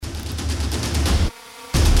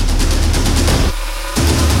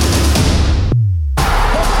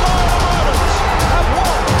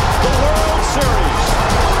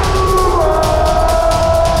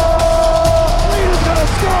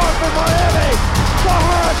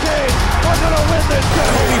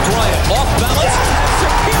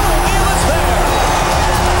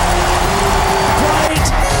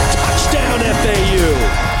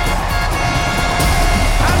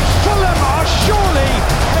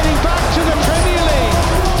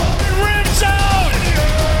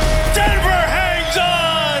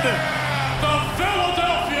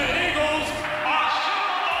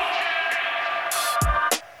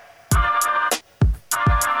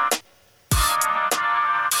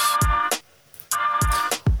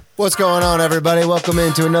What's going on, everybody? Welcome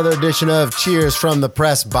into another edition of Cheers from the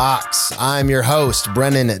Press Box. I'm your host,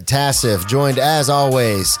 Brennan Tassif, joined as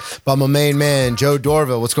always by my main man, Joe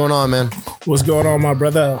Dorville. What's going on, man? What's going on, my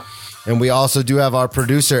brother? And we also do have our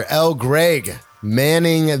producer, L. Greg,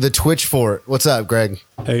 manning the Twitch fort. What's up, Greg?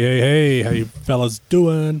 Hey, how you fellas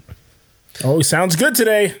doing? Oh, he sounds good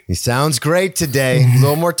today. He sounds great today. A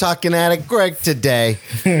little more talking addict Greg today.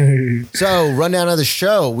 So, rundown of the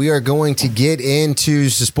show. We are going to get into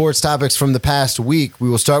sports topics from the past week. We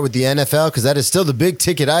will start with the NFL because that is still the big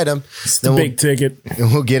ticket item. It's the big ticket.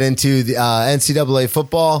 And we'll get into the NCAA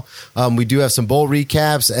football. We do have some bowl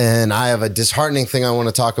recaps, and I have a disheartening thing I want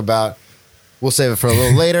to talk about. We'll save it for a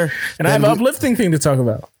little later. And I have an uplifting thing to talk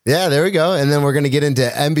about. Yeah, there we go. And then we're going to get into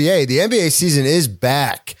NBA. The NBA season is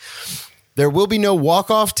back. There will be no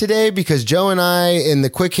walk-off today because Joe and I in the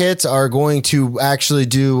quick hits are going to actually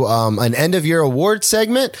do an end-of-year award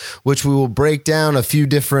segment, which we will break down a few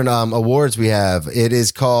different awards we have. It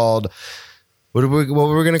is called, what were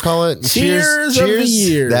we going to call it? Cheers of the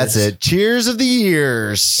Years. That's it. Cheers of the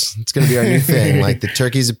Years. It's going to be our new thing, like the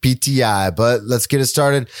turkeys of PTI. But let's get it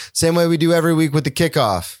started. Same way we do every week with the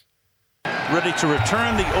kickoff. Ready to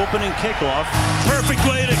return the opening kickoff. Perfect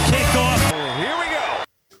way to kick off.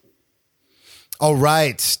 All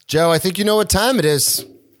right, Joe, I think you know what time it is.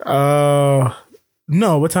 No,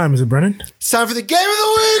 what time is it, Brennan? It's time for the Game of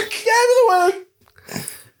the Week. Game of the Week.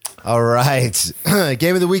 All right.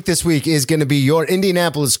 Game of the Week this week is going to be your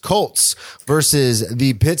Indianapolis Colts versus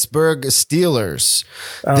the Pittsburgh Steelers.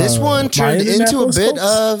 This one turned into a bit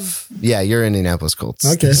of... Yeah, your Indianapolis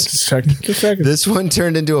Colts. Okay, just checking. This one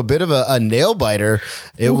turned into a bit of a nail biter.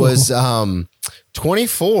 It was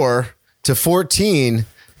 24-14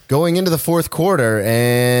 going into the fourth quarter,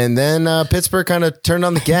 and then Pittsburgh kind of turned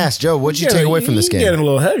on the gas. Joe, what did you take away from this game? You're getting a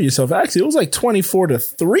little ahead of yourself. Actually, it was like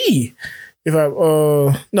 24-3.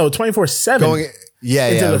 24-7. Yeah.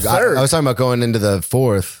 I was talking about going into the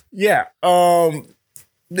fourth. Yeah.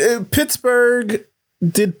 Pittsburgh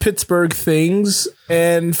did Pittsburgh things,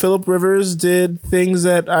 and Phillip Rivers did things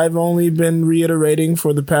that I've only been reiterating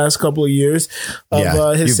for the past couple of years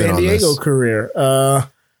of his San Diego career.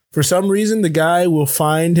 For some reason, the guy will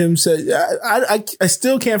find himself. I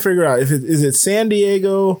still can't figure out if is it San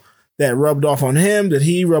Diego that rubbed off on him? Did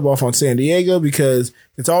he rub off on San Diego? Because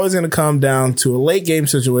it's always going to come down to a late game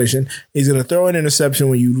situation. He's going to throw an interception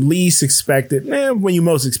when you least expect it. When you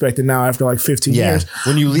most expect it now after like 15 years.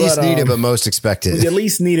 When you least need it, but most expect it. You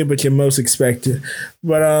least need it, but you most expect it.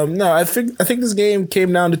 But no, I think this game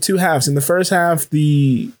came down to two halves. In the first half,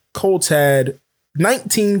 the Colts had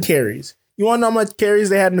 19 carries. You want to know how much carries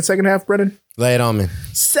they had in the second half, Brennan? Lay it on me.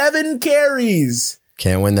 7 carries.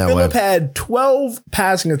 Can't win that way. Phillip had 12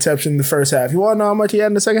 passing attempts in the first half. You want to know how much he had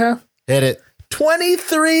in the second half? Hit it.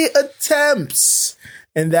 23 attempts.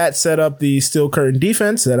 And that set up the Steel Curtain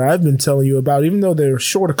defense that I've been telling you about, even though they were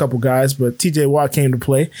short a couple guys, but TJ Watt came to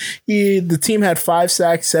play. The team had 5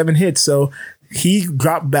 sacks, 7 hits, so he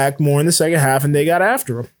dropped back more in the second half, and they got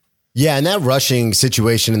after him. Yeah, and that rushing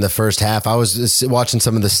situation in the first half, I was watching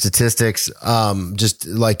some of the statistics just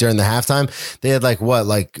like during the halftime. They had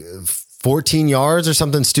 14 yards or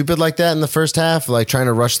something stupid like that in the first half, like trying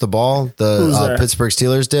to rush the ball. The Pittsburgh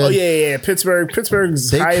Steelers did. Oh, yeah.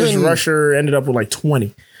 Pittsburgh's highest rusher ended up with like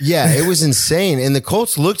 20. Yeah, it was insane. And the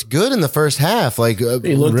Colts looked good in the first half. Like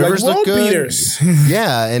they looked Rivers like looked good. Beaters.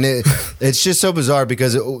 Yeah, and it's just so bizarre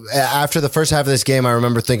because after the first half of this game, I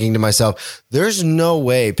remember thinking to myself, there's no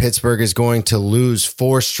way Pittsburgh is going to lose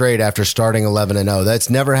 4 straight after starting 11-0.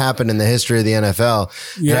 That's never happened in the history of the NFL.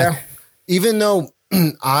 Yeah. Even though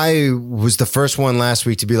I was the first one last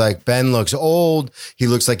week to be like, Ben looks old. He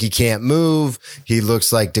looks like he can't move. He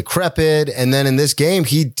looks like decrepit. And then in this game,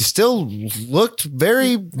 he still looked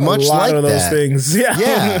very much like that. A lot of those things.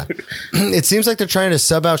 Yeah. It seems like they're trying to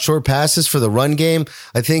sub out short passes for the run game.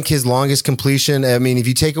 I think his longest completion, I mean, if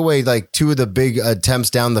you take away like 2 of the big attempts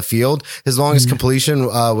down the field, his longest completion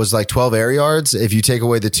was like 12 air yards. If you take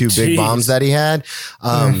away the 2 big bombs that he had.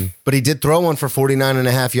 But he did throw one for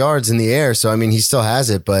 49.5 yards in the air. So, I mean, he still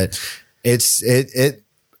has it, but I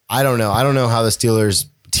don't know. I don't know how the Steelers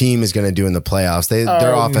team is going to do in the playoffs.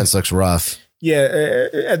 Their offense looks rough. Yeah.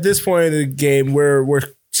 At this point in the game, we're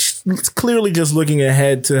clearly just looking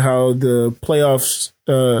ahead to how the playoffs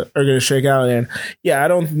are going to shake out. And yeah, I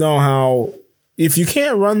don't know how, if you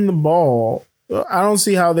can't run the ball, I don't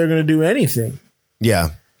see how they're going to do anything. Yeah.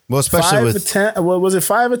 Well, especially what was it,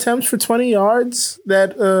 5 attempts for 20 yards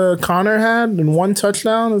that Connor had and 1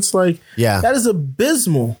 touchdown? It's like, that is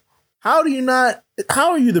abysmal. How are you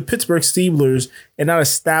the Pittsburgh Steelers and not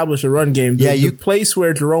establish a run game? The place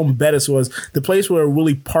where Jerome Bettis was, the place where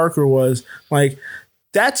Willie Parker was, like,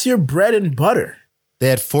 that's your bread and butter. They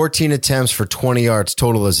had 14 attempts for 20 yards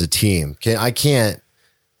total as a team. I can't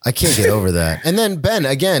get over that. And then Ben,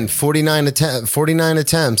 again, 49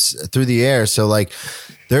 attempts through the air. So like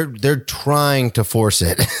they're trying to force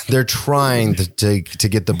it. They're trying to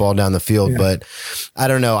get the ball down the field, but I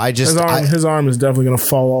don't know. His arm is definitely going to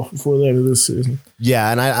fall off before the end of this season. Yeah,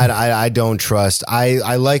 and I don't trust.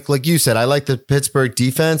 I like you said, I like the Pittsburgh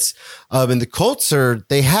defense. And the Colts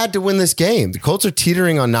they had to win this game. The Colts are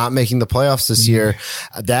teetering on not making the playoffs this year.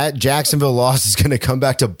 That Jacksonville loss is going to come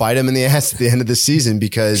back to bite them in the ass at the end of the season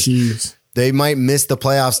because they might miss the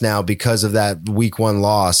playoffs now because of that week 1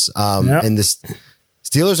 loss. And this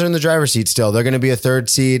Steelers are in the driver's seat still. They're going to be a 3rd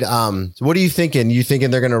seed. What are you thinking? You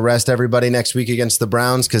thinking they're going to rest everybody next week against the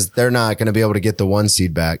Browns? Because they're not going to be able to get the 1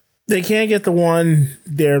 seed back. They can't get the 1.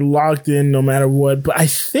 They're locked in no matter what. But I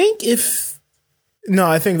think that's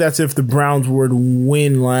if the Browns were to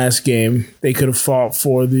win last game, they could have fought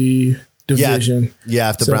for the division. Yeah,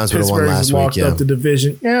 if the Browns would have won last week, up the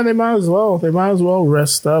division. Yeah, they might as well. They might as well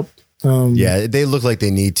rest up. They look like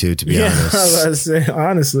they need to be honest. I was about to say,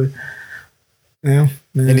 honestly. Yeah.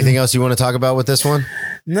 Anything else you want to talk about with this one?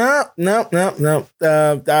 No.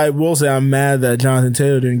 I will say I'm mad that Jonathan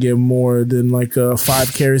Taylor didn't get more than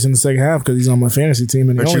 5 carries in the second half because he's on my fantasy team.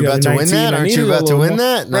 And Aren't you about to win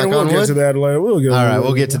that? We'll get to that later.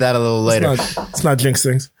 We'll get to that a little later. Let's not jinx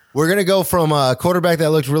things. We're going to go from a quarterback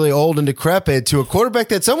that looked really old and decrepit to a quarterback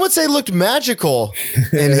that some would say looked magical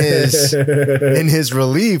in his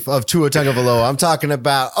relief of Tua Tagovailoa. I'm talking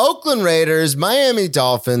about Oakland Raiders, Miami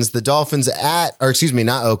Dolphins, the Dolphins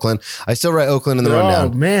not Oakland. I still write Oakland in the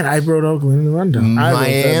rundown. Oh, man, I wrote Oakland in the rundown.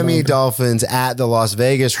 Miami Dolphins at the Las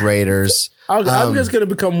Vegas Raiders. I'm just going to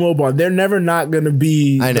become Wilbon. They're never not going to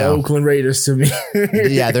be the Oakland Raiders to me.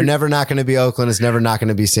 Yeah, they're never not going to be Oakland. It's never not going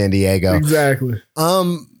to be San Diego. Exactly.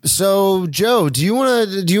 So Joe, where do you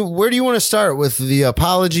want to start with the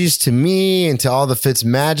apologies to me and to all the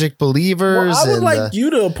Fitzmagic believers? Well, I would like you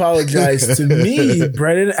to apologize to me,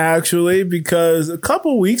 Brennan, actually, because a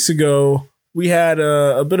couple weeks ago we had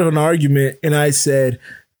a bit of an argument and I said,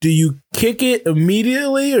 do you kick it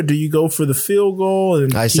immediately or do you go for the field goal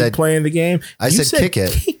and keep playing the game? I said kick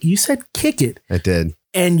it. You said kick it. I did.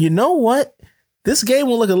 And you know what? This game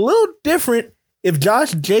will look a little different if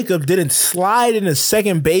Josh Jacobs didn't slide into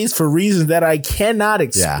second base for reasons that I cannot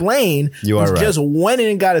explain. Yeah, you are right. Just went in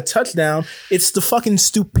and got a touchdown. It's the fucking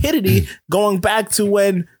stupidity going back to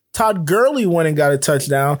when Todd Gurley went and got a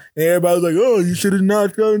touchdown. And everybody's like, oh, you should have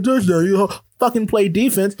not got a touchdown. You fucking play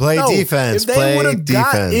defense. Defense. If they would have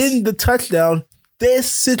got in the touchdown,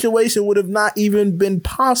 this situation would have not even been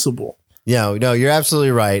possible. Yeah, no, you're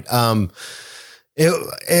absolutely right. I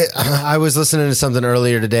was listening to something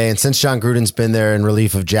earlier today, and since John Gruden's been there in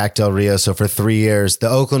relief of Jack Del Rio, so for 3 years, the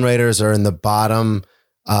Oakland Raiders are in the bottom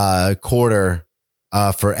quarter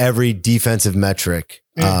for every defensive metric.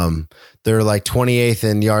 They're like 28th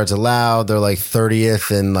in yards allowed. They're like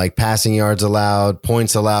 30th in like passing yards allowed,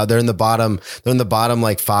 points allowed. They're in the bottom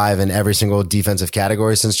like 5 in every single defensive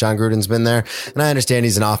category since John Gruden's been there. And I understand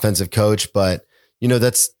he's an offensive coach, but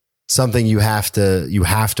that's something you have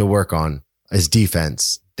to work on is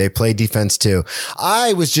defense. They play defense too.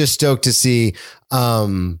 I was just stoked to see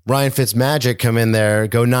Ryan Fitzmagic come in there,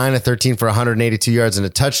 go 9 of 13 for 182 yards and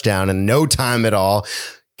a touchdown in no time at all.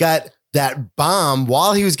 Got that bomb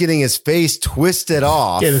while he was getting his face twisted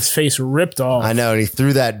off. Get his face ripped off. I know. And he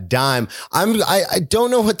threw that dime. I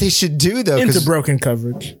don't know what they should do though. Into broken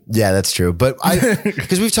coverage. Yeah, that's true. But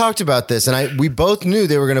because we've talked about this and we both knew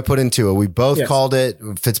they were going to put in Tua. We both called it.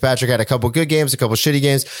 Fitzpatrick had a couple good games, a couple shitty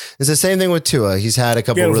games. It's the same thing with Tua. He's had a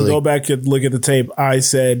couple really. Go back and look at the tape. I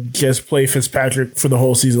said, just play Fitzpatrick for the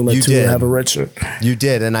whole season. Let Tua have a red shirt. You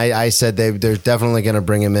did. And I said they're definitely going to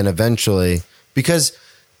bring him in eventually because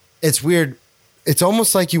it's weird. It's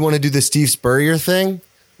almost like you want to do the Steve Spurrier thing,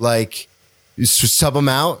 like you sub him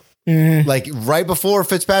out. Mm-hmm. Like right before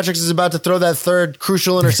Fitzpatrick is about to throw that third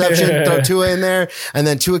crucial interception, throw Tua in there, and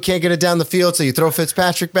then Tua can't get it down the field, so you throw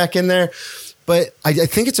Fitzpatrick back in there. But I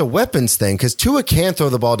think it's a weapons thing because Tua can throw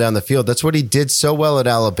the ball down the field. That's what he did so well at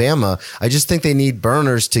Alabama. I just think they need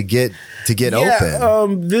burners to get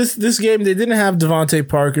open. This game they didn't have Devontae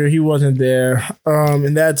Parker. He wasn't there,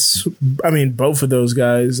 and that's both of those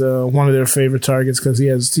guys one of their favorite targets because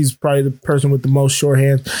he's probably the person with the most short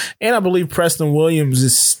hands. And I believe Preston Williams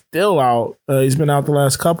is still out. He's been out the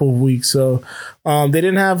last couple of weeks. So they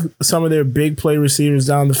didn't have some of their big play receivers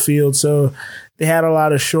down the field. So they had a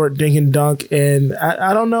lot of short dink and dunk. And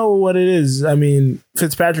I don't know what it is. I mean,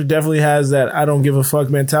 Fitzpatrick definitely has that I don't give a fuck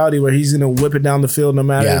mentality where he's going to whip it down the field no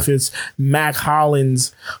matter if it's Mac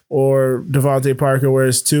Hollins or Devontae Parker,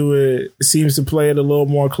 whereas Tua seems to play it a little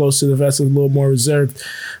more close to the vest, a little more reserved.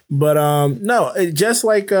 But no, just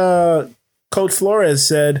like Coach Flores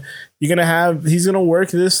said, he's going to work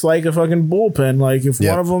this like a fucking bullpen. Like if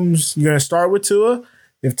one of them's, you're going to start with Tua.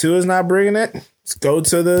 If Tua's not bringing it, go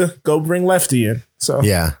bring lefty in. So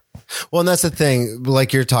yeah. Well, and that's the thing,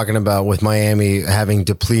 like you're talking about with Miami having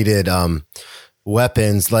depleted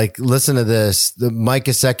weapons. Like, listen to this: Mike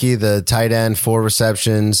Gesicki, the tight end, 4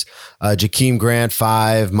 receptions; Jakeem Grant,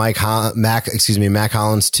 5; Mac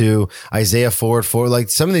Hollins, 2; Isaiah Ford, 4. Like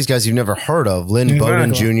some of these guys you've never heard of. Lynn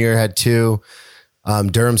Bowden Jr. had 2.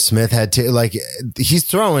 Durham Smith had 2. Like he's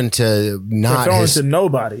throwing to to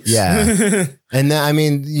nobody. Yeah. And that, I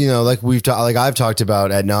mean, you know, like I've talked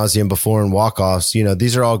about ad nauseum before in walk-offs, you know,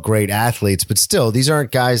 these are all great athletes, but still these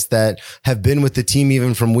aren't guys that have been with the team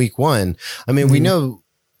even from week 1. I mean, we know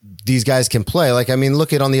these guys can play. Like, I mean,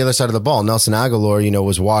 look at on the other side of the ball, Nelson Aguilar, you know,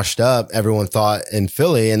 was washed up, everyone thought, in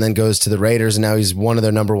Philly, and then goes to the Raiders. And now he's one of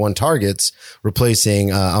their number 1 targets,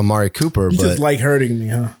 replacing Amari Cooper. You just like hurting me,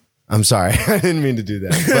 huh? I'm sorry. I didn't mean to do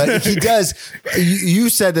that. But he does. You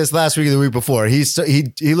said this last week or the week before. He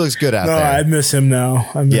looks good out there. No, I miss him now.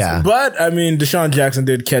 Him. But, I mean, Deshaun Jackson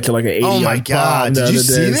did catch like an 80 Oh, my God. Did you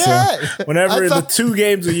see that? So whenever the 2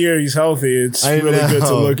 games a year he's healthy, it's really good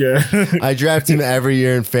to look at. I draft him every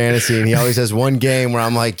year in fantasy, and he always has one game where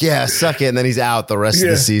I'm like, yeah, suck it. And then he's out the rest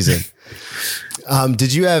of the season.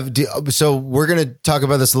 So we're going to talk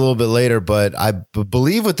about this a little bit later, but I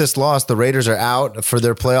believe with this loss, the Raiders are out for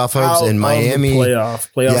their playoff hopes, and Miami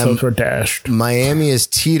playoff hopes are dashed. Miami is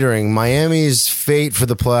teetering. Miami's fate for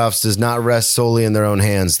the playoffs does not rest solely in their own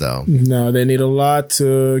hands, though. No, they need a lot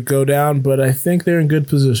to go down, but I think they're in good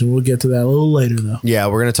position. We'll get to that a little later, though. Yeah,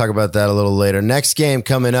 we're going to talk about that a little later. Next game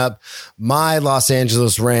coming up, my Los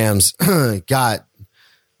Angeles Rams got,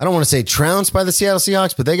 I don't want to say trounced by the Seattle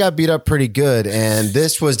Seahawks, but they got beat up pretty good, and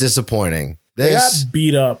this was disappointing. They got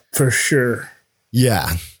beat up for sure. Yeah.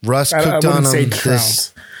 Russ cooked on them.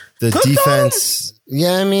 The defense.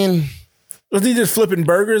 Yeah, I mean. Was he just flipping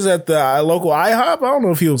burgers at the local IHOP? I don't know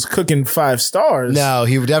if he was cooking 5 stars. No,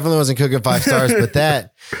 he definitely wasn't cooking 5 stars, but that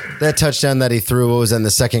touchdown that he threw, what was in the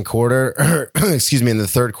second quarter, in the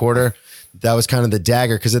third quarter, that was kind of the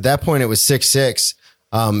dagger, because at that point it was 6-6.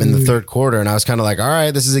 In the third quarter. And I was kind of like, all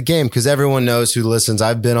right, this is a game, because everyone knows who listens.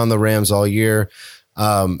 I've been on the Rams all year.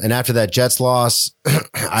 And after that Jets loss,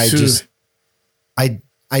 I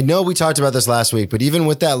know we talked about this last week, but even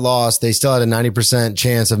with that loss, they still had a 90%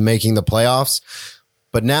 chance of making the playoffs.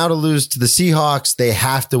 But now to lose to the Seahawks, they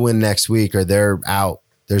have to win next week or they're out.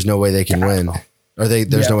 There's no way they can win, or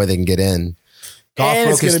there's no way they can get in. Goff and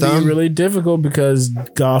it's going to be really difficult because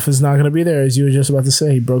Goff is not going to be there, as you were just about to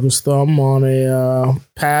say. He broke his thumb on a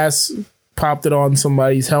pass, popped it on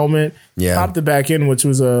somebody's helmet, popped it back in, which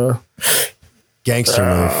was a gangster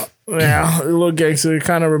move. Yeah, a little gangster. It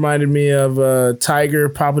kind of reminded me of Tiger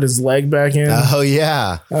popping his leg back in. Oh,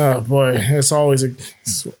 yeah. Oh, boy. It's always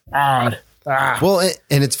it's odd. Well,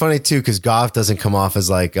 and it's funny, too, because Goff doesn't come off as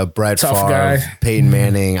like a Brett Favre, guy. Peyton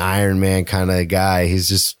Manning, Iron Man kind of guy. He's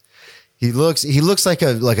just... He looks like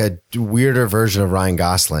a weirder version of Ryan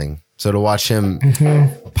Gosling. So to watch him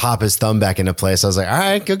pop his thumb back into place, I was like, all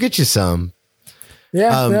right, go get you some.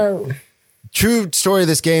 Yeah. True story of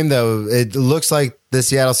this game, though. It looks like the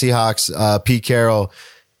Seattle Seahawks, Pete Carroll,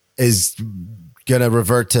 is going to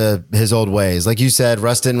revert to his old ways. Like you said,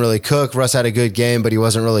 Russ didn't really cook. Russ had a good game, but he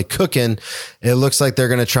wasn't really cooking. It looks like they're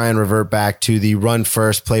going to try and revert back to the run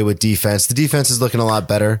first, play with defense. The defense is looking a lot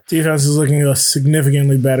better. Defense is looking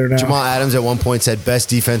significantly better now. Jamal Adams at one point said best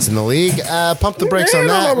defense in the league. Pump the brakes on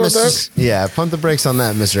that. Yeah, pump the brakes on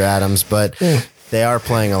that, Mr. Adams. But they are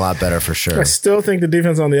playing a lot better for sure. I still think the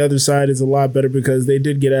defense on the other side is a lot better because they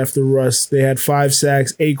did get after Russ. They had 5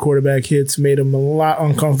 sacks, 8 quarterback hits, made him a lot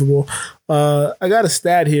uncomfortable. I got a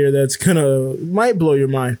stat here that's might blow your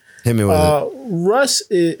mind. Hit me with it. Russ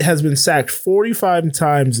has been sacked 45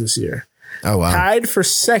 times this year. Oh, wow. Tied for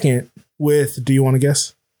second with, do you want to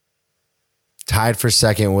guess? Tied for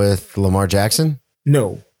second with Lamar Jackson?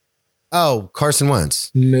 No. Oh, Carson Wentz?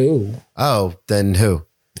 No. Oh, then who?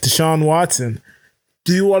 Deshaun Watson.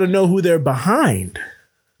 Do you want to know who they're behind?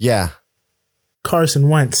 Yeah. Carson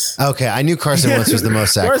Wentz. Okay, I knew Carson Wentz was the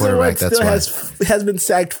most sacked quarterback. That's why has been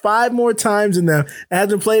sacked 5 more times than them and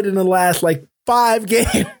hasn't played in the last 5 5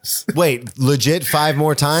 games. Wait, legit 5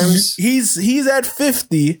 more times? He's at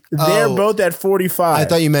 50. They're both at 45. I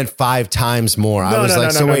thought you meant 5 times more. I was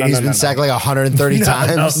like, he's been sacked like 130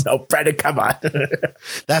 times? No, Brandon, come on.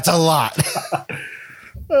 That's a lot.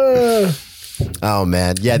 Oh,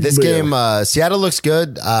 man. Yeah, this game, Seattle looks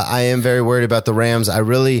good. I am very worried about the Rams. I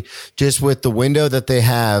really, just with the window that they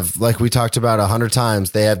have, like we talked about 100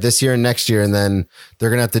 times, they have this year and next year, and then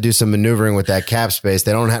they're going to have to do some maneuvering with that cap space.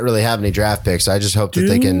 They don't really have any draft picks. So I just hope that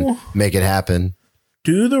they can make it happen.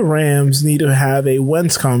 Do the Rams need to have a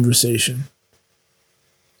Wentz conversation?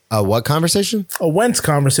 A what conversation? A Wentz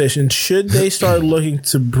conversation. Should they start looking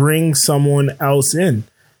to bring someone else in?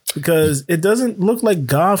 Because it doesn't look like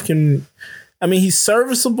Goff can... I mean, he's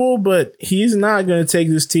serviceable, but he's not going to take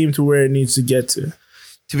this team to where it needs to get to.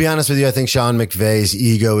 To be honest with you, I think Sean McVay's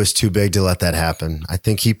ego is too big to let that happen. I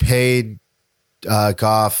think he paid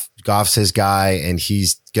Goff. Goff's his guy, and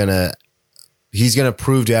he's gonna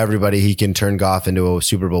prove to everybody he can turn Goff into a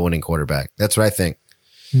Super Bowl winning quarterback. That's what I think.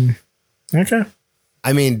 Okay.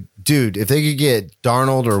 I mean, dude, if they could get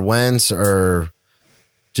Darnold or Wentz or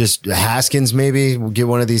just Haskins, maybe get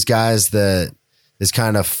one of these guys that is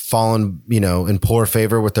kind of fallen, in poor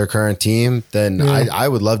favor with their current team, then I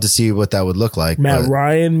would love to see what that would look like. Matt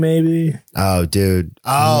Ryan, maybe. Oh, dude.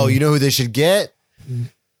 Oh, you know who they should get?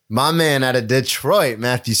 My man out of Detroit,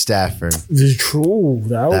 Matthew Stafford. True.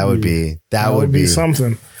 That would be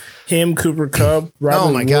something. Him, Cooper Kupp,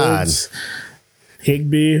 Robert Woods,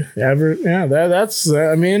 Higbee, Everett. Yeah, that's.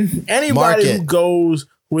 I mean, anybody who goes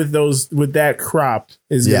with that crop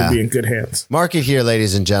is going to be in good hands. Mark it here,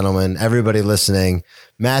 ladies and gentlemen. Everybody listening,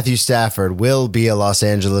 Matthew Stafford will be a Los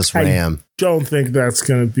Angeles Ram. I don't think that's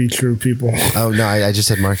going to be true, people. Oh, no, I just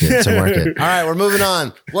said mark it. So mark it. All right, we're moving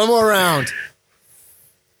on. One more round.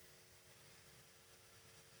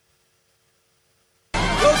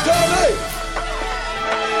 Go, Tony!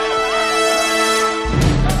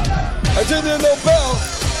 I didn't know bell.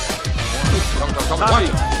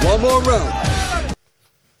 One more round.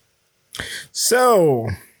 So,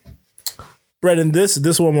 Brendan,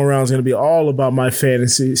 this one more round is going to be all about my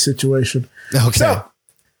fantasy situation. Okay. So,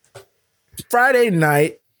 Friday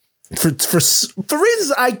night, for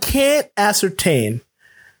reasons I can't ascertain,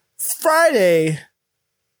 Friday,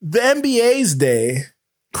 the NBA's day,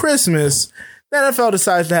 Christmas, the NFL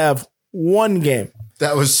decides to have one game.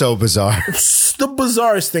 That was so bizarre. It's the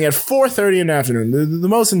bizarrest thing at 4:30 in the afternoon. The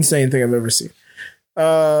most insane thing I've ever seen.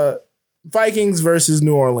 Vikings versus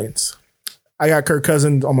New Orleans. I got Kirk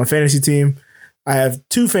Cousins on my fantasy team. I have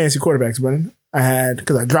 2 fantasy quarterbacks, Brennan.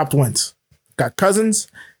 because I dropped Wentz. Got Cousins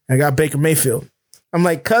and I got Baker Mayfield. I'm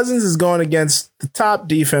like, Cousins is going against the top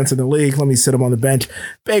defense in the league. Let me sit him on the bench.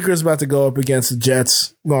 Baker's about to go up against the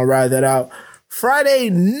Jets. I'm going to ride that out. Friday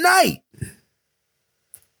night,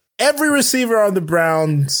 every receiver on the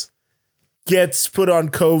Browns gets put on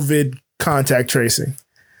COVID contact tracing.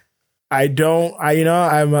 I'm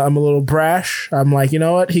a little brash. I'm like, you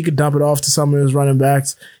know what? He could dump it off to some of his running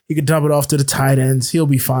backs. He could dump it off to the tight ends. He'll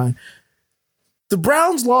be fine. The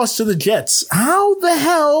Browns lost to the Jets. How the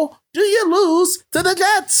hell do you lose to the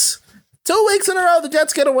Jets? 2 weeks in a row, the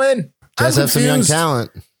Jets get a win. Jets have some young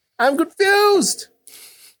talent. I'm confused.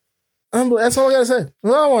 That's all I got to say.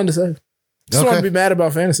 That's all I wanted to say. Just want to be mad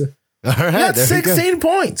about fantasy. All right. You got 16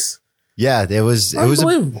 points. Yeah, it was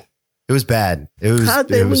unbelievable. It was bad. It was bad.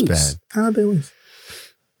 How'd they lose?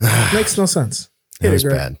 Makes no sense. It was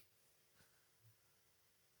bad.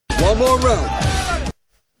 One more round.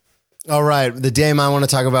 All right. The game I want to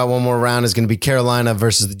talk about one more round is going to be Carolina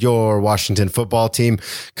versus your Washington football team.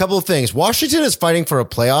 Couple of things. Washington is fighting for a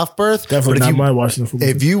playoff berth. Definitely not my Washington football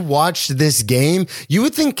team. If you watched this game, you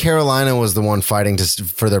would think Carolina was the one fighting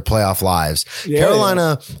for their playoff lives. Yeah,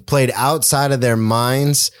 Carolina played outside of their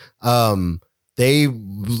minds. They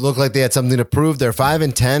look like they had something to prove. They're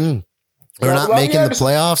 5-10. They're not making the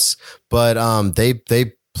playoffs, but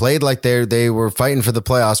they played like they were fighting for the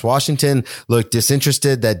playoffs. Washington looked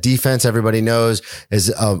disinterested. That defense, everybody knows, is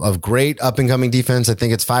a great up-and-coming defense. I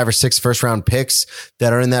think it's 5 or 6 first-round picks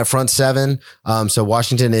that are in that front 7. So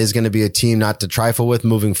Washington is going to be a team not to trifle with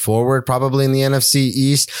moving forward, probably in the NFC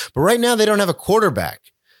East. But right now, they don't have a quarterback.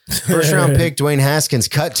 First-round pick Dwayne Haskins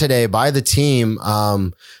cut today by the team.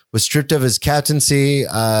 Was stripped of his captaincy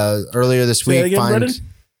earlier this week.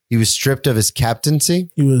 He was stripped of his captaincy.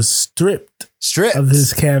 He was stripped of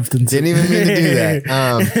his captaincy. Didn't even mean to do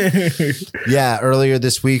that. Earlier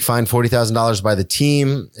this week, fined $40,000 by the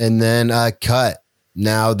team and then cut.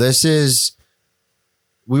 Now,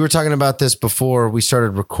 we were talking about this before we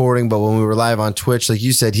started recording, but when we were live on Twitch, like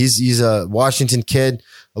you said, he's a Washington kid.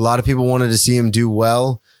 A lot of people wanted to see him do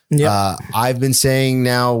well. Yeah. I've been saying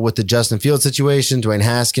now with the Justin Fields situation, Dwayne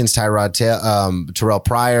Haskins, Terrell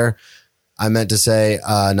Pryor. I meant to say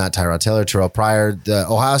not Tyrod Taylor, Terrell Pryor. The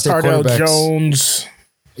Ohio State Cardale quarterbacks. Jones.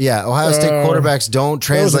 Yeah, Ohio State quarterbacks don't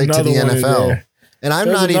translate to the NFL. And I'm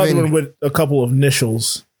not even one with a couple of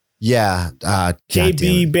initials. Yeah.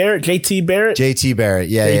 JT Barrett. JT Barrett.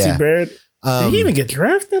 Yeah. JT Barrett. Did he even get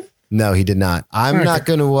drafted? No, he did not. I'm not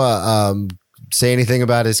going to say anything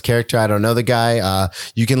about his character. I don't know the guy.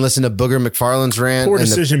 You can listen to Booger McFarland's rant. Poor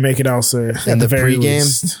decision making, I'll say. In the very pregame.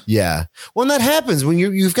 least. Yeah. Well, and that happens when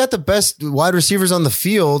you've got the best wide receivers on the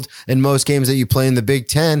field in most games that you play in the Big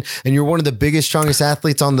Ten, and you're one of the biggest, strongest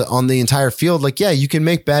athletes on the entire field. Like, yeah, you can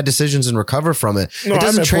make bad decisions and recover from it. No, it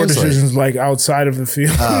doesn't translate. Poor decisions like outside of the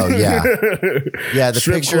field. Oh yeah, yeah. The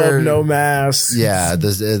Strip picture, club, no mask. Yeah,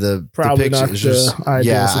 the probably the not the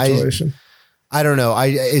ideal situation. I don't know.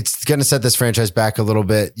 It's going to set this franchise back a little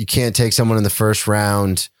bit. You can't take someone in the first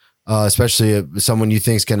round, especially someone you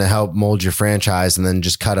think is going to help mold your franchise, and then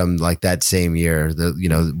just cut them like that same year.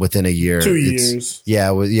 Within a year, 2 years.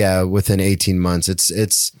 Yeah, within 18 months.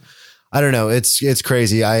 It's I don't know. It's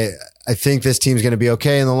crazy. I think this team's going to be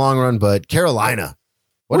okay in the long run, but Carolina.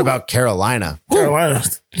 What about Carolina? Carolina.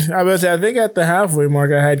 I think at the halfway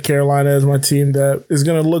mark, I had Carolina as my team that is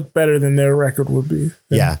going to look better than their record would be.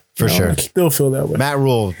 Yeah, for sure. I still feel that way. Matt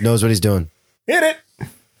Rule knows what he's doing. Hit it.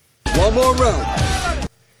 One more round.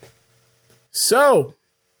 So,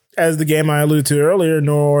 as the game I alluded to earlier,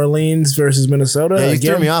 New Orleans versus Minnesota. Yeah, you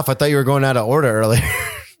threw me off. I thought you were going out of order earlier.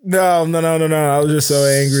 No. I was just so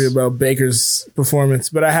angry about Baker's performance,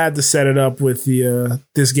 but I had to set it up with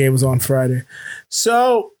this game was on Friday.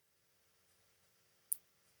 So,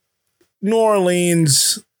 New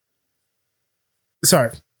Orleans.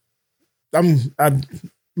 Sorry. Let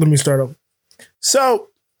me start over. So,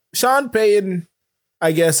 Sean Payton,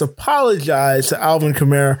 I guess, apologized to Alvin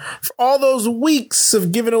Kamara for all those weeks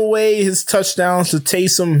of giving away his touchdowns to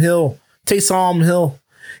Taysom Hill.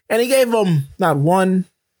 And he gave him not one,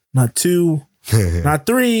 not two, not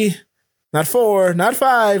three, not four, not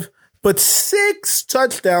five, but 6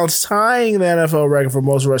 touchdowns, tying the NFL record for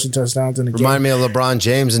most rushing touchdowns in the game. Remind me of LeBron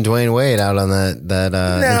James and Dwayne Wade out on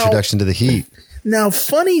that introduction to the Heat. Now,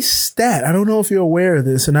 funny stat. I don't know if you're aware of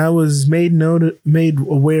this, and I was made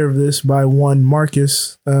aware of this by one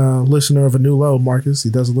Marcus, listener of A New Low. Marcus, he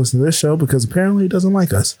doesn't listen to this show because apparently he doesn't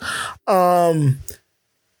like us.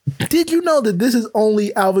 Did you know that this is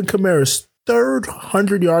only Alvin Kamara's 3rd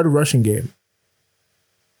 100-yard rushing game?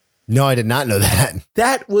 No, I did not know that.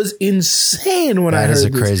 That was insane when I heard this.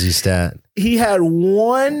 That is a crazy stat. He had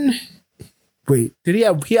one. Wait, did he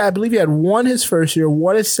have? I believe he had one his first year,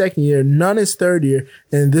 one his second year, none his third year,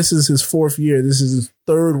 and this is his 4th year. This is his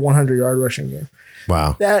 3rd 100-yard rushing game.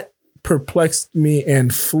 Wow. That perplexed me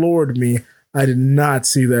and floored me. I did not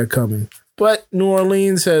see that coming. But New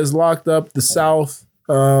Orleans has locked up the South.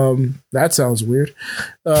 That sounds weird.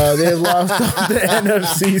 They have locked up the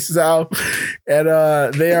NFC South, and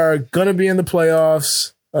they are going to be in the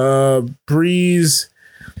playoffs. Breeze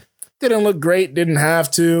didn't look great, didn't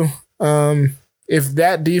have to. If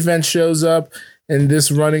that defense shows up and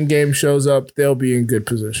this running game shows up, they'll be in good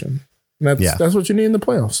position. And that's what you need in the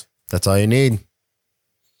playoffs. That's all you need.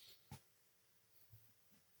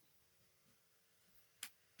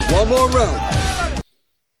 One more round.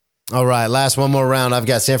 All right, last one more round. I've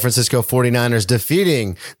got San Francisco 49ers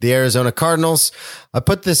defeating the Arizona Cardinals. I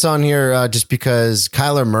put this on here just because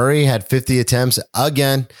Kyler Murray had 50 attempts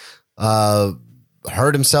again,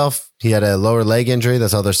 hurt himself. He had a lower leg injury.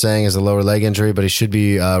 That's all they're saying is a lower leg injury, but he should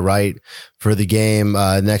be right for the game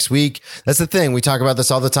next week. That's the thing. We talk about this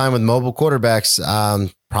all the time with mobile quarterbacks.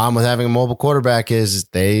 Problem with having a mobile quarterback is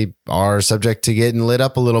they are subject to getting lit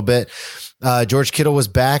up a little bit. George Kittle was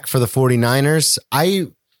back for the 49ers. I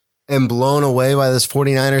am blown away by this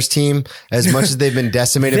 49ers team as much as they've been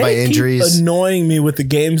decimated by injuries. Keep annoying me with the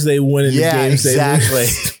games they win and the games exactly. they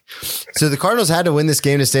lose. So the Cardinals had to win this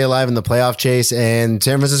game to stay alive in the playoff chase, and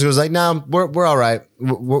San Francisco was like, "No, we're all right.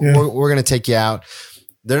 We're going to take you out."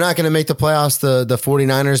 They're not going to make the playoffs, the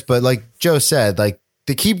 49ers, but like Joe said, like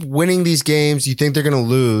they keep winning these games, you think they're going to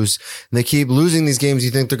lose, and they keep losing these games,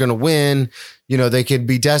 you think they're going to win. You know, they could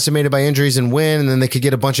be decimated by injuries and win, and then they could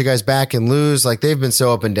get a bunch of guys back and lose. Like they've been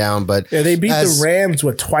so up and down, but they beat the Rams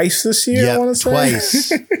twice this year. Yeah, I want to say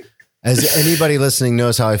twice. As anybody listening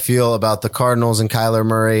knows how I feel about the Cardinals and Kyler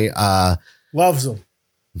Murray. Loves them.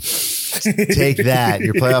 Take that.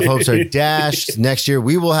 Your playoff hopes are dashed. Next year,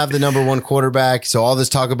 we will have the number one quarterback. So all this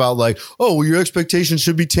talk about like, oh, well, your expectations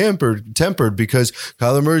should be tempered because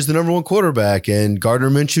Kyler Murray's the number one quarterback and Gardner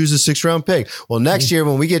Minshew's a 6th-round pick. Well, next year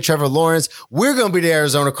when we get Trevor Lawrence, we're going to be the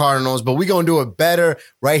Arizona Cardinals, but we're going to do it better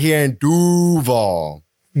right here in Duval.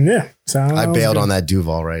 Yeah. I bailed on that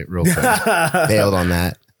Duval, right? Real quick. Bailed on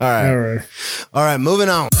that. All right. Moving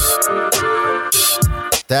on.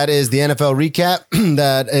 That is the NFL recap.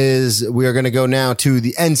 We are going to go now to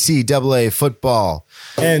the NCAA football.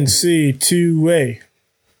 NC2A.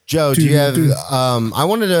 Joe, do you have, I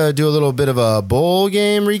wanted to do a little bit of a bowl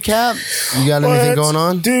game recap. You got anything going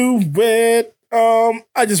on? Do it.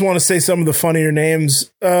 I just want to say some of the funnier names.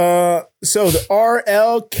 So the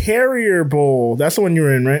RL Carrier Bowl. That's the one you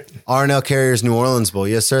were in, right? RL Carrier's New Orleans Bowl.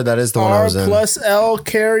 Yes, sir. That is the one I was in. R+L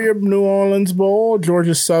Carrier New Orleans Bowl.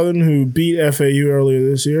 Georgia Southern, who beat FAU earlier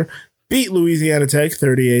this year, beat Louisiana Tech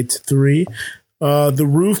 38-3. The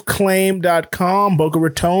roofclaim.com Boca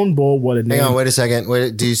Raton Bowl. What a name. Hang on. Wait a second.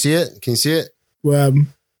 Wait. Do you see it? Can you see it?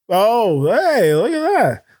 Oh, hey, look at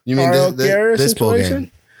that. You mean this bowl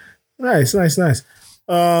game? Nice.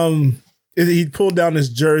 He pulled down his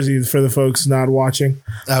jersey for the folks not watching.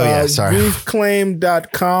 Oh, yeah, sorry.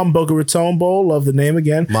 Roofclaim.com Boca Raton Bowl. Love the name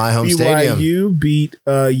again. My home stadium. BYU beat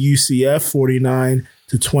UCF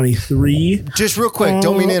 49-23. Just real quick,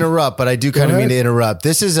 don't mean to interrupt, but I do kind of mean to interrupt.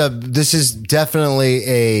 This is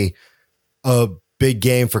definitely a big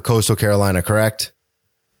game for Coastal Carolina, correct?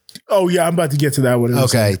 Oh, yeah, I'm about to get to that one.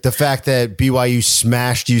 Okay, the fact that BYU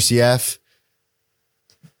smashed UCF.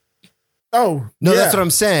 Oh, no, that's what I'm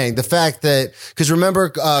saying. The fact that, because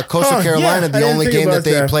remember, Coastal Carolina, the only game that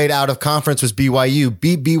they played out of conference was BYU,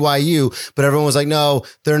 beat BYU, but everyone was like, no,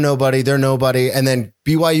 they're nobody. And then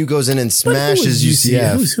BYU goes in and smashes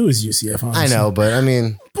UCF. Who is UCF? Honestly? I know, but I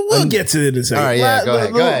mean. But we'll get to it in a second. All right, yeah, go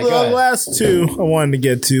ahead. The last two I wanted to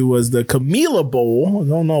get to was the Camila Bowl. I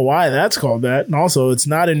don't know why that's called that. And also, it's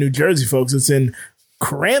not in New Jersey, folks. It's in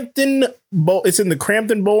Crampton Bowl. It's in the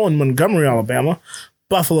Crampton Bowl in Montgomery, Alabama.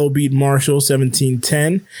 Buffalo beat Marshall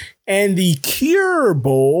 17-10. And the Cure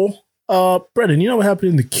Bowl, Brendan, you know what happened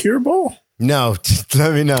in the Cure Bowl? No,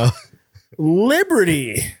 let me know.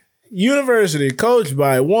 Liberty University, coached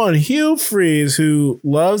by one Hugh Freeze, who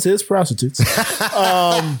loves his prostitutes,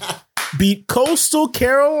 beat Coastal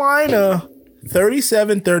Carolina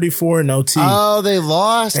 37-34 in OT. Oh, they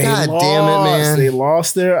lost? God damn it, man. They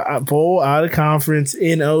lost their bowl out of conference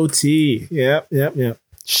in OT. Yep.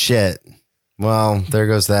 Shit. Well, there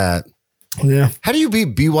goes that. Yeah. How do you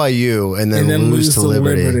beat BYU and then lose to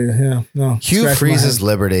Liberty? Yeah. No. Hugh Freeze's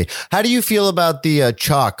Liberty. How do you feel about the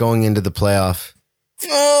chalk going into the playoff?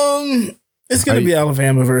 It's going to be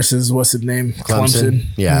Alabama versus what's his name? Clemson.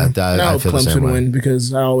 Yeah. I hope Clemson win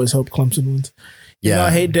because I always hope Clemson wins. You know,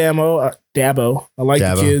 I hate Dabo. I like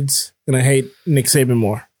the kids, and I hate Nick Saban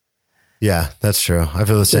more. Yeah, that's true. I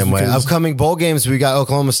feel the same way. Upcoming bowl games, we got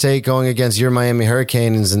Oklahoma State going against your Miami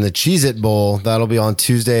Hurricanes in the Cheez-It Bowl. That'll be on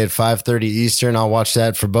Tuesday at 5:30 Eastern. I'll watch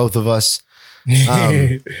that for both of us.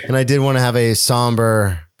 And I did want to have a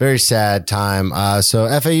somber, very sad time. So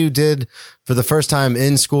FAU did, for the first time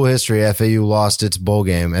in school history, FAU lost its bowl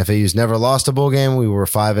game. FAU's never lost a bowl game. We were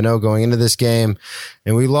 5-0 going into this game,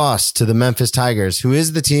 and we lost to the Memphis Tigers, who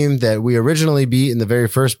is the team that we originally beat in the very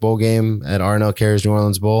first bowl game at R+L Carrier's New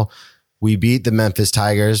Orleans Bowl. We beat the Memphis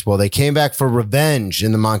Tigers. Well, they came back for revenge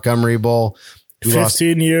in the Montgomery Bowl.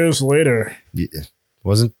 15 years later.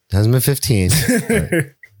 Hasn't been 15.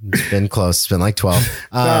 It's been close. It's been like 12.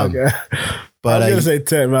 But I was going to say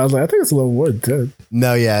 10, but I was like, I think it's a little more than 10.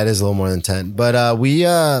 No, yeah, it is a little more than 10. But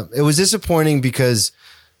it was disappointing because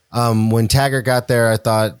when Taggart got there, I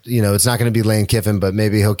thought, it's not going to be Lane Kiffin, but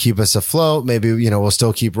maybe he'll keep us afloat. Maybe, we'll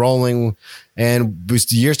still keep rolling. And the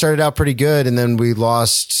year started out pretty good, and then we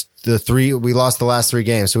lost the last three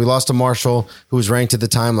games. So we lost to Marshall, who was ranked at the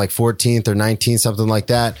time like 14th or 19th, something like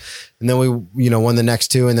that. And then we, won the next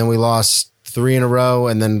two, and then we lost 3 in a row,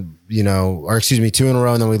 and then, 2 in a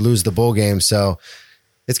row, and then we lose the bowl game. So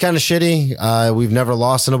it's kind of shitty. We've never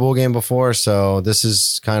lost in a bowl game before, so this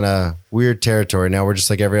is kind of weird territory. Now we're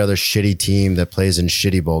just like every other shitty team that plays in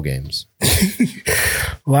shitty bowl games.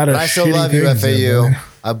 I still love you, FAU.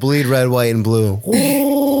 I bleed red, white, and blue.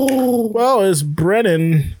 Well, as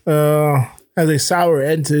Brennan has a sour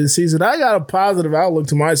end to his season, I got a positive outlook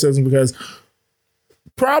to my season because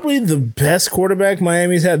probably the best quarterback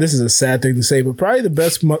Miami's had. This is a sad thing to say, but probably the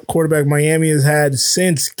best quarterback Miami has had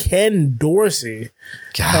since Ken Dorsey.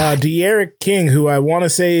 De'Aaron King, who I want to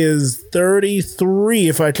say is 33,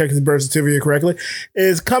 if I check his birth certificate correctly,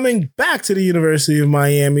 is coming back to the University of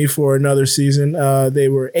Miami for another season. They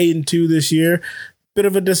were 8-2 this year. bit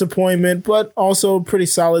of a disappointment, but also pretty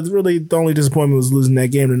solid. Really, the only disappointment was losing that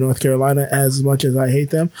game to North Carolina, as much as I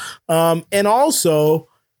hate them. And also,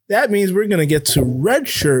 that means we're going to get to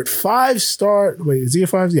redshirt 5-star. Wait, is he a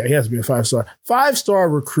 5? Yeah, he has to be a 5-star. 5-star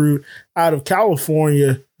recruit out of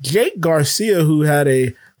California, Jake Garcia, who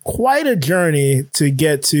had quite a journey to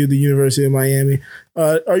get to the University of Miami.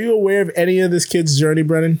 Are you aware of any of this kid's journey,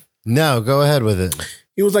 Brennan? No, go ahead with it.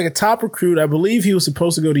 He was like a top recruit. I believe he was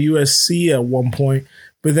supposed to go to USC at one point,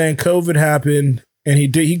 but then COVID happened and he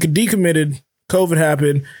decommitted. COVID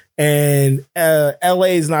happened, and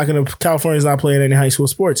California's not playing any high school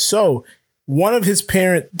sports. So one of his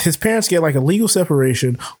parents get like a legal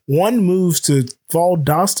separation. One moves to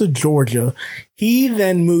Valdosta, Georgia. He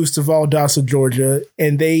then moves to Valdosta, Georgia,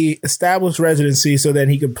 and they establish residency so that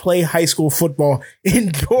he could play high school football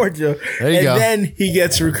in Georgia. There you go. Then he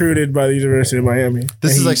gets recruited by the University of Miami.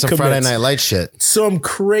 This is like some Friday Night Lights shit.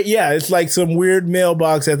 It's like some weird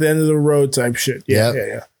mailbox at the end of the road type shit.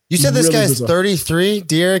 Yeah. You said this guy's 33,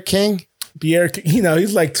 De'Aaron King?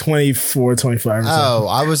 He's like 24, 25. Oh,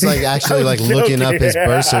 I was like actually like looking up his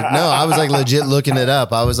birth certificate. No, I was like legit looking it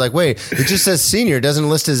up. I was like, wait, it just says senior. It doesn't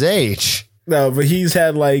list his age. No, but he's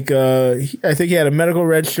had like, I think he had a medical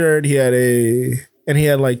red shirt. He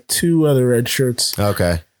had like 2 other red shirts.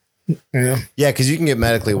 Okay. Yeah, because you can get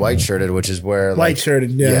medically white shirted, which is where white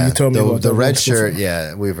shirted. Yeah, you told me about the red shirt.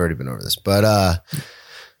 Yeah, we've already been over this, but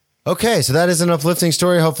okay, so that is an uplifting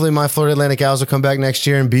story. Hopefully my Florida Atlantic Owls will come back next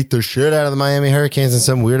year and beat the shit out of the Miami Hurricanes in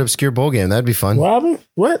some weird, obscure bowl game. That'd be fun. Robin,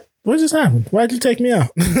 what just happened? Why'd you take me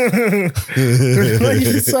out? Why'd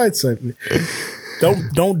you sideswipe me?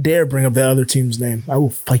 Don't dare bring up that other team's name. I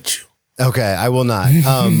will fight you. Okay, I will not.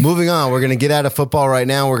 Moving on, we're going to get out of football right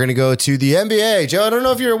now. We're going to go to the NBA. Joe, I don't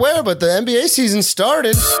know if you're aware, but the NBA season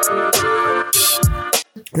started.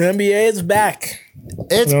 The NBA is back.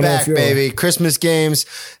 It's back, baby. Christmas games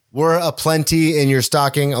were aplenty in your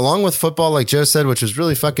stocking, along with football, like Joe said, which was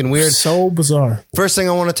really fucking weird. So bizarre. First thing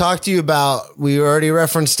I want to talk to you about, we already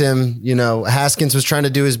referenced him. You know, Haskins was trying to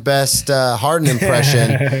do his best Harden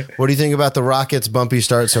impression. What do you think about the Rockets' bumpy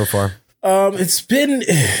start so far? It's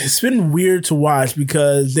been weird to watch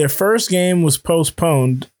because their first game was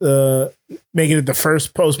postponed, making it the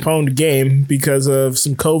first postponed game because of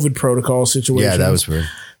some COVID protocol situation. Yeah, that was weird.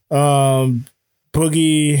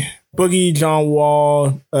 Boogie, John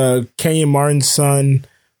Wall, Kenyon Martin's son,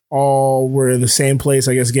 all were in the same place,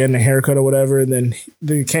 I guess, getting a haircut or whatever. And then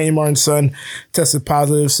the Kenyon Martin's son tested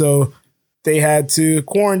positive, so they had to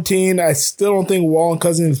quarantine. I still don't think Wall and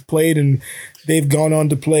Cousins played, and they've gone on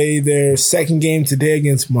to play their second game today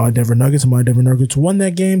against my Denver Nuggets. My Denver Nuggets won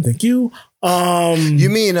that game. Thank you. You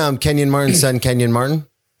mean Kenyon Martin's son, Kenyon Martin?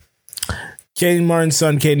 Kenyon Martin's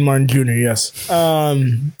son, Kenyon Martin Jr., yes.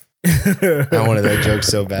 I wanted that joke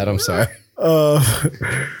so bad. I'm sorry.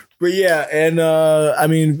 But yeah, and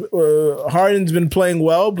Harden's been playing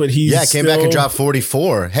well, but he's came back and dropped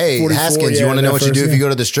 44. Hey, 44, Haskins, you want to know what you do if you go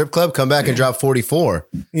to the strip club? Come back and drop 44.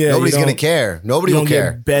 Yeah, nobody's gonna care. Nobody will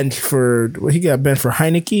care. Bench for he got bench for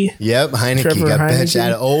Heineke. Yep, Heineke got benched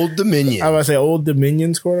at Old Dominion. I was say Old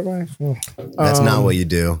Dominion's quarterback. That's not what you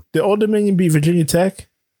do. Did Old Dominion beat Virginia Tech?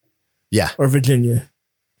 Yeah, or Virginia.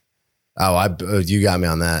 Oh, you got me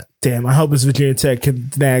on that. Damn, I hope it's Virginia Tech.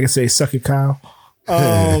 Now I can say suck it, Kyle. But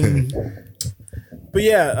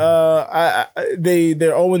yeah, they're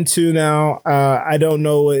 0-2 now. I don't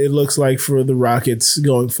know what it looks like for the Rockets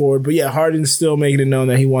going forward. But yeah, Harden's still making it known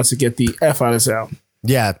that he wants to get the F out of town.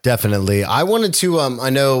 Yeah, definitely. I wanted to.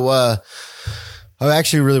 I know. I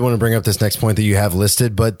actually really want to bring up this next point that you have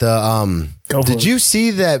listed. But did you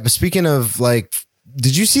see that? Speaking of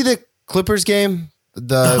did you see the Clippers game?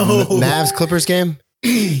 The Mavs Clippers game?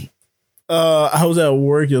 I was at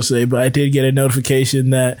work yesterday, but I did get a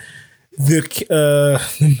notification that the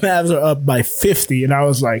Mavs are up by 50, and I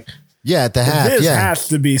was like, "Yeah, at the half, this has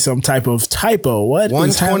to be some type of typo." What?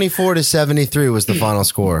 124 to 73 was the final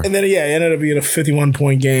score, and then it ended up being a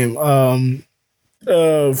 51-point game. For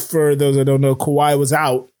those that don't know, Kawhi was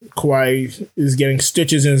out. Kawhi is getting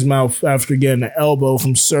stitches in his mouth after getting an elbow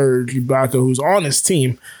from Serge Ibaka, who's on his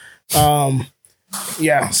team.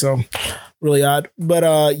 Yeah, so really odd. But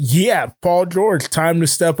Paul George, time to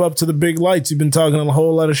step up to the big lights. You've been talking a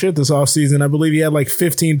whole lot of shit this offseason. I believe he had like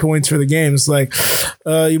 15 points for the game. It's like,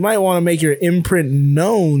 you might want to make your imprint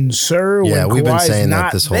known, sir. Yeah, we've been saying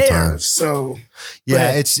that this whole time. So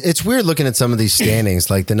yeah, it's weird looking at some of these standings.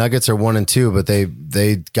 Like the Nuggets are 1-2, but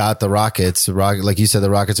they got the Rockets. Like you said, the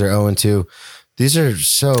Rockets are 0-2. These are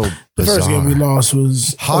so bizarre. The first game we lost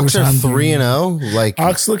was Hawks are 3-0. Like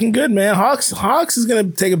Hawks looking good, man. Hawks is going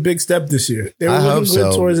to take a big step this year. They were looking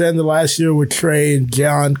good towards the end of last year with Trey and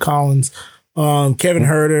John Collins, Kevin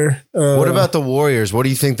Huerter. What about the Warriors? What do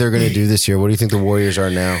you think they're going to do this year? What do you think the Warriors are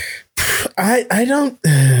now? I think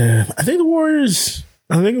the Warriors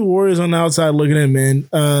on the outside looking in, man.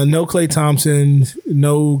 No Klay Thompson,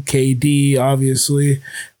 no KD, obviously.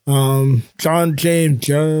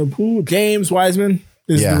 James Wiseman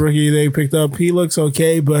is the rookie they picked up. He looks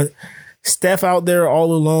okay, but Steph out there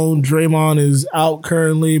all alone. Draymond is out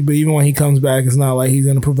currently, but even when he comes back, it's not like he's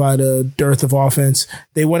going to provide a dearth of offense.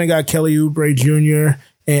 They went and got Kelly Oubre Jr.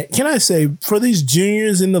 And can I say, for these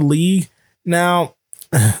juniors in the league, now,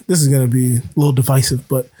 this is going to be a little divisive,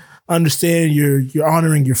 but understand you're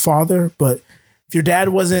honoring your father, but if your dad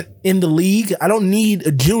wasn't in the league, I don't need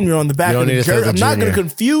a junior on the back of the jersey. I'm not going to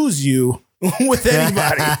confuse you with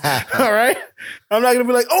anybody. All right? I'm not going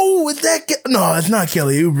to be like, oh, is that? No, it's not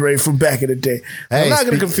Kelly Oubre from back in the day. Hey, I'm not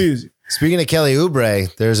going to confuse you. Speaking of Kelly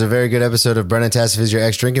Oubre, there's a very good episode of Brennan Tassif is Your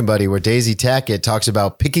Ex-Drinking Buddy where Daisy Tackett talks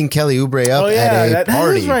about picking Kelly Oubre up at a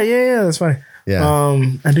party. That's right. Yeah, that's fine. Yeah,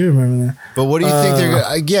 I do remember that. But what do you think they're going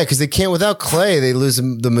to... Yeah, because they can't... Without Klay, they lose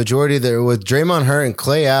the majority of their... With Draymond hurt and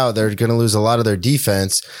Klay out, they're going to lose a lot of their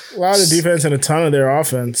defense. A lot of defense and a ton of their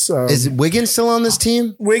offense. Is Wiggins still on this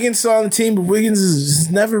team? Wiggins still on the team, but Wiggins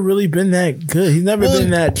has never really been that good. He's never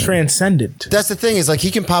been that transcendent. That's the thing, is like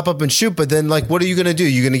he can pop up and shoot, but then like what are you going to do?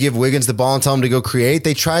 You're going to give Wiggins the ball and tell him to go create?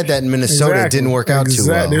 They tried that in Minnesota. Exactly. It didn't work out too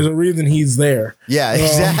well. There's a reason he's there. Yeah,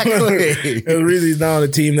 exactly. There's a reason he's not on the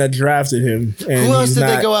team that drafted him. And who else did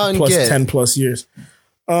they go out and get? 10 plus years.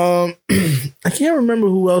 I can't remember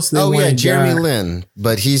who else they went. Oh yeah, Jeremy Lin,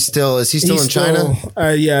 but is he still in China?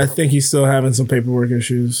 Yeah, I think he's still having some paperwork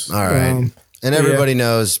issues. All right, and everybody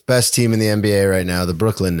knows best team in the NBA right now, the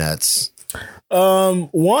Brooklyn Nets.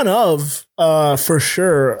 One of for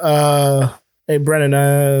sure. Hey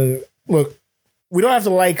Brennan, look, we don't have to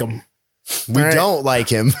like him. We don't like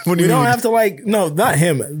him. What do you don't have to like. No, not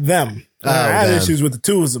him. Them. I have issues with the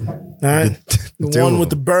two of them. All right, the one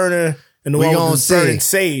with the burner and the one with the burning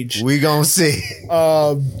sage. We gonna see.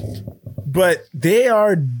 But they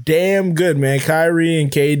are damn good, man. Kyrie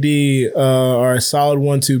and KD are a solid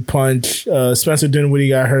 1-2 punch. Spencer Dinwiddie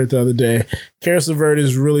got hurt the other day. Karis LeVert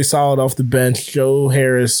is really solid off the bench. Joe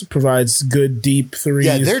Harris provides good deep threes.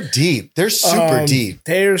 Yeah, they're deep. They're super deep.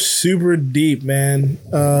 They're super deep, man.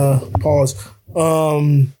 Pause.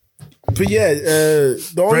 But yeah,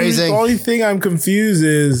 the only thing I'm confused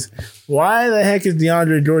is why the heck is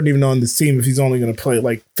DeAndre Jordan even on this team if he's only going to play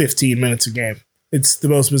like 15 minutes a game? It's the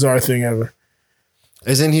most bizarre thing ever.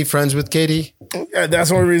 Isn't he friends with KD? Yeah, that's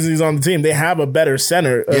the only reason he's on the team. They have a better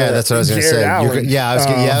center. Yeah, that's what I was going to say.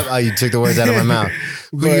 You took the words out of my mouth.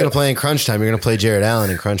 Who are you going to play in crunch time? You're going to play Jared Allen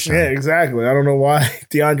in crunch time. Yeah, exactly. I don't know why.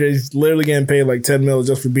 DeAndre's literally getting paid like $10 million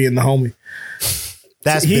just for being the homie.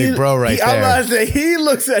 That's big bro right there. I'm about to say, he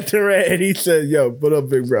looks at Durant and he says, yo, put up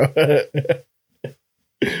big bro.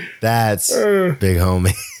 That's big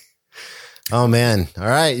homie. Oh, man. All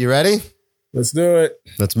right. You ready? Let's do it.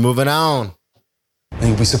 Let's move it on. And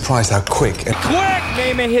you'll be surprised how quick.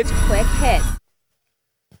 Name it hits. Quick hits.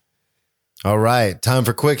 All right. Time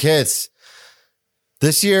for quick hits.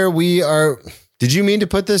 This year we are... Did you mean to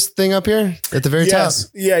put this thing up here at the very top?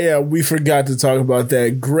 Yeah. We forgot to talk about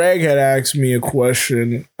that. Greg had asked me a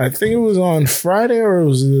question. I think it was on Friday or it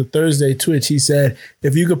was the Thursday Twitch. He said,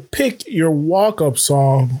 if you could pick your walk-up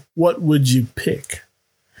song, what would you pick?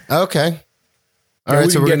 Okay. All right,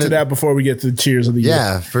 we can get to that before we get to the cheers of the year.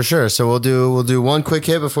 Yeah, for sure. So we'll do one quick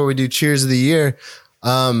hit before we do cheers of the year.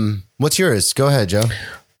 What's yours? Go ahead, Joe.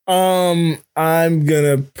 I'm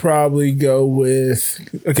gonna probably go with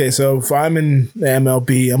so if I'm in the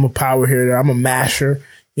MLB, I'm a power hitter, I'm a masher,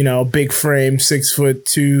 big frame, 6'2",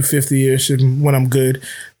 250-ish when I'm good.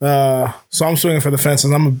 So I'm swinging for the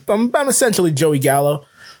fences. I'm essentially Joey Gallo.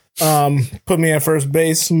 Put me at first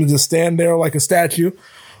base. I'm gonna just stand there like a statue.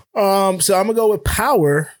 So I'm gonna go with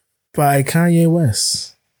Power by Kanye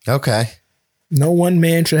West. Okay. No one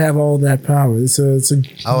man should have all that power. It's a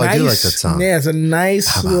nice, I do like that song. Yeah, it's a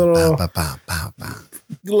nice little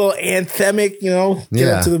anthemic, get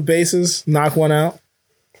up to the bases, knock one out.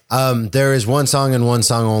 There is one song and one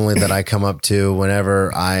song only that I come up to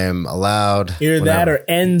whenever I am allowed. Either that or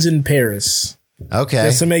Ends in Paris. Okay.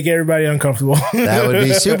 Just to make everybody uncomfortable. That would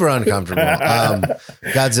be super uncomfortable.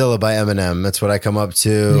 Godzilla by Eminem. That's what I come up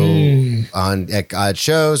to at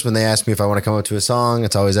shows when they ask me if I want to come up to a song.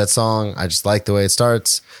 It's always that song. I just like the way it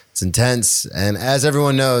starts. It's intense. And as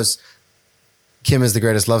everyone knows, Kim is the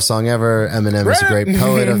greatest love song ever. Eminem is a great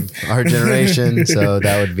poet of our generation. So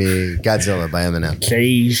that would be Godzilla by Eminem.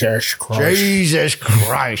 Jesus Christ. Jesus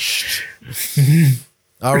Christ.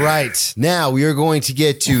 All right. Now we are going to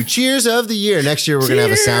get to Cheers of the Year. Next year, we're going to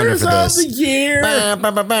have a sounder for this. Cheers of the Year.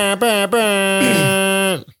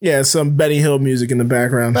 Yeah, some Benny Hill music in the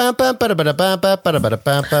background. All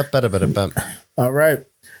right.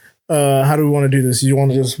 How do we want to do this? You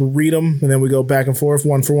want to just read them and then we go back and forth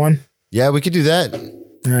one for one? Yeah, we could do that. All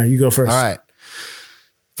right, you go first. All right.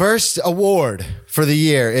 First award for the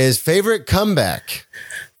year is Favorite Comeback.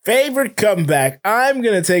 Favorite comeback. I'm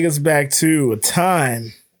going to take us back to a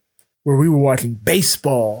time where we were watching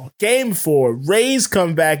baseball. Game 4, Rays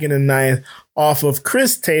come back in the 9th off of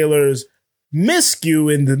Chris Taylor's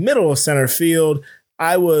miscue in the middle of center field.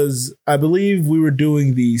 I believe we were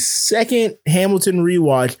doing the second Hamilton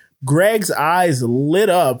rewatch. Greg's eyes lit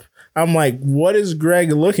up. I'm like, what is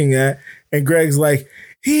Greg looking at? And Greg's like,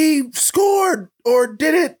 he scored or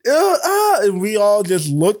did it? And we all just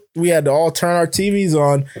looked. We had to all turn our TVs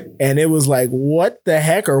on. And it was like, what the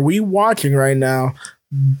heck are we watching right now?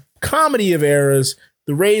 Comedy of errors.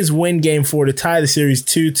 The Rays win Game 4 to tie the series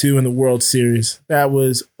 2-2 in the World Series. That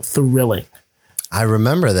was thrilling. I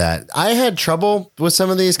remember that. I had trouble with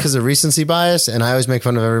some of these because of recency bias, and I always make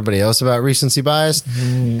fun of everybody else about recency bias.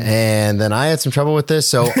 And then I had some trouble with this.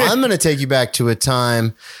 So I'm going to take you back to a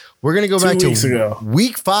time. We're going to go back to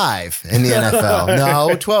week 5 in the NFL.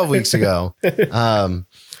 No, 12 weeks ago.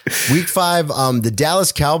 Week 5, the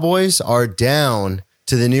Dallas Cowboys are down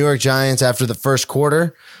to the New York Giants after the first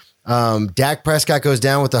quarter. Dak Prescott goes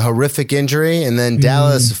down with a horrific injury, and then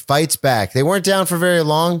Dallas fights back. They weren't down for very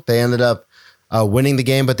long. They ended up winning the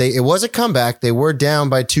game, but it was a comeback. They were down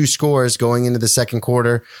by 2 scores going into the second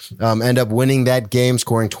quarter, end up winning that game,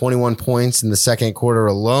 scoring 21 points in the second quarter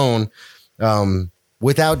alone.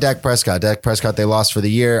 Without Dak Prescott. Dak Prescott, they lost for the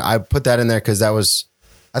year. I put that in there because I thought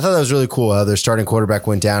that was really cool how their starting quarterback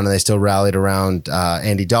went down and they still rallied around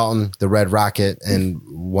Andy Dalton, the Red Rocket, and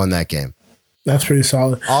won that game. That's pretty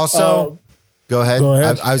solid. Also, go ahead. I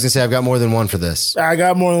was going to say I've got more than one for this. I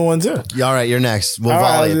got more than one too. All right, you're next. We'll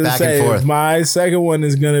volley it back and forth. My second one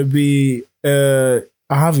is going to be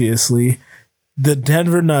obviously the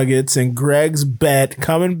Denver Nuggets and Greg's bet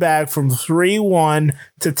coming back from 3-1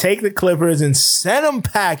 to take the Clippers and send them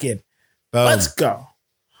packing. Boom. Let's go.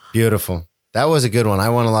 Beautiful. That was a good one. I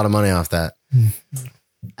won a lot of money off that.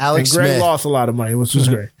 Alex and Greg Smith lost a lot of money, which was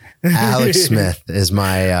great. Alex Smith is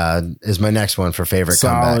my next one for favorite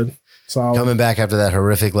comeback. Solid. Coming back after that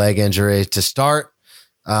horrific leg injury to start.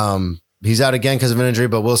 He's out again because of an injury,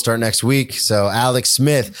 but we'll start next week. So Alex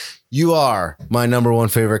Smith, you are my number 1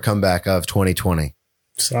 favorite comeback of 2020.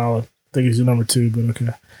 Solid. I think he's your number 2, but okay.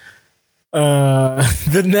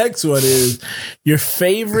 The next one is your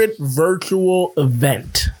favorite virtual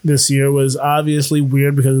event this year. Was obviously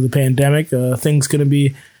weird because of the pandemic. Things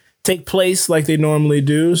couldn't take place like they normally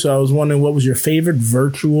do. So I was wondering, what was your favorite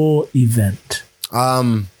virtual event?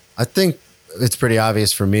 I think it's pretty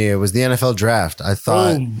obvious for me. It was the NFL draft. I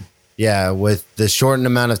thought, with the shortened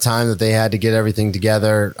amount of time that they had to get everything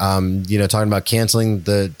together, talking about canceling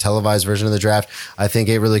the televised version of the draft, I think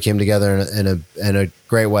it really came together in a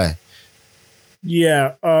great way.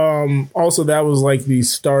 Yeah. Also, that was like the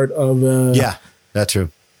start of. Yeah, that's true.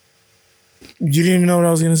 You didn't even know what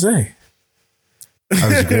I was going to say. I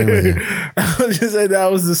was agreeing with you. I was just saying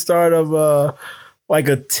that was the start of like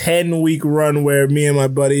a 10-week run where me and my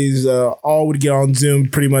buddies all would get on Zoom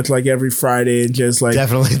pretty much like every Friday and just like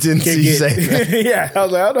definitely didn't see you say that. Yeah, I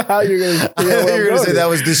was like, I don't know how you're gonna. I thought you were gonna say that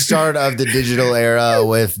was the start of the digital era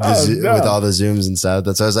with with all the Zooms and stuff.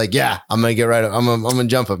 That's why I was like, yeah, I'm gonna get right. I'm gonna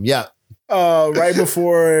jump him. Yeah. Right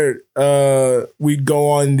before we'd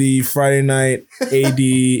go on the Friday night AD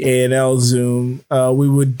A&L Zoom,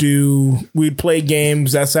 we'd play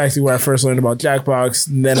games. That's actually where I first learned about Jackbox.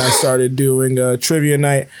 And then I started doing trivia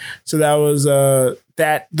night. So that was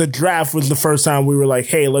the draft was the first time we were like,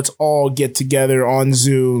 hey, let's all get together on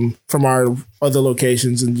Zoom from our other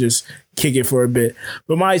locations and just kick it for a bit.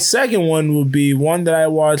 But my second one will be one that I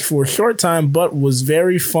watched for a short time, but was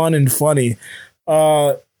very fun and funny.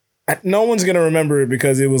 No one's going to remember it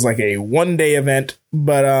because it was like a one-day event,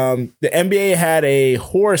 but the NBA had a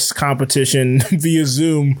horse competition via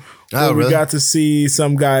Zoom where we got to see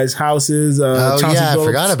some guys' houses. Chauncey I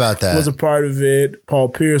forgot about that. Was a part of it. Paul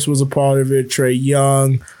Pierce was a part of it. Trae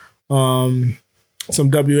Young. Some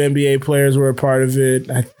WNBA players were a part of it.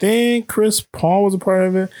 I think Chris Paul was a part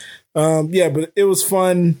of it. But it was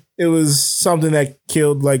fun. It was something that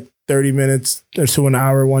killed like 30 minutes or to an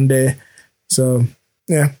hour one day. So,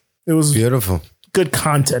 yeah. It was beautiful, good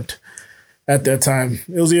content at that time.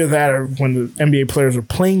 It was either that or when the NBA players were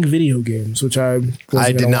playing video games, which I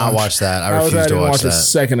did not watch that. I refused to watch that. A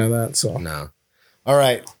second of that. So no. All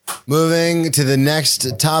right, Moving to the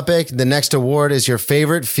next topic, the next award is your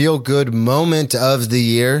favorite feel-good moment of the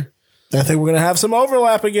year. I think we're going to have some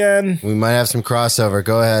overlap again. We might have some crossover.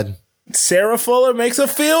 Go ahead. Sarah Fuller makes a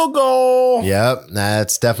field goal. Yep,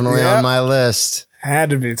 that's definitely on my list.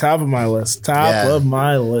 Had to be top of my list. Top of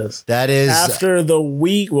my list. That is after the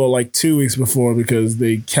week, well, like 2 weeks before because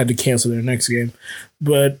they had to cancel their next game.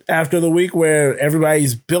 But after the week where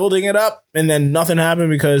everybody's building it up and then nothing happened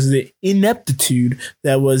because the ineptitude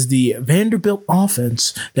that was the Vanderbilt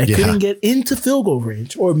offense that couldn't get into field goal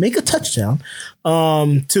range or make a touchdown.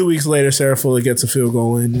 2 weeks later, Sarah Fuller gets a field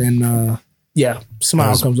goal and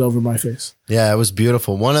smile comes over my face. Yeah, it was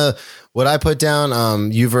beautiful. One of what I put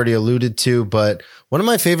down, you've already alluded to, but one of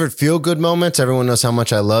my favorite feel-good moments, everyone knows how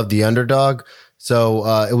much I love the underdog. So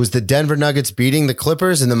it was the Denver Nuggets beating the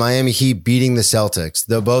Clippers and the Miami Heat beating the Celtics.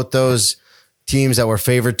 Both those teams that were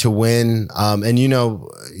favored to win. And you know,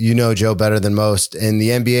 Joe, better than most. In the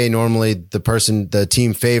NBA, normally the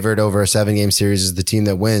team favored over a 7-game series is the team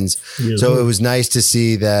that wins. Yeah. So it was nice to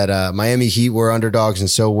see that Miami Heat were underdogs and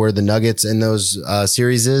so were the Nuggets in those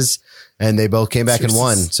series. And they both came back and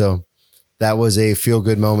won. So that was a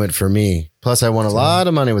feel-good moment for me. Plus, I won a lot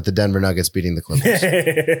of money with the Denver Nuggets beating the Clippers.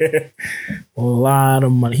 A lot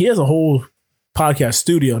of money. He has a whole podcast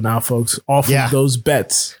studio now, folks, off of those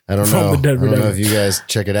bets. I don't know. I don't know if you guys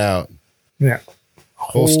check it out. Yeah.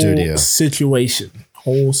 Whole studio. Situation.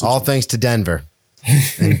 All thanks to Denver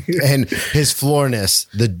and his floorness,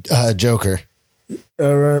 the Joker.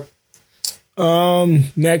 All right.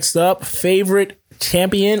 Next up, favorite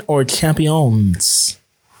champion or champions?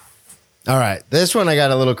 All right. This one I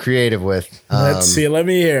got a little creative with. Let's see. Let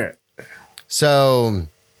me hear it. So,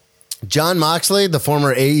 Jon Moxley, the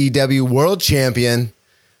former AEW world champion,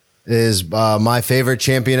 is my favorite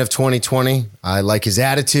champion of 2020. I like his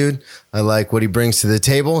attitude. I like what he brings to the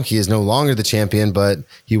table. He is no longer the champion, but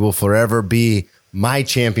he will forever be my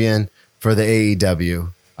champion for the AEW.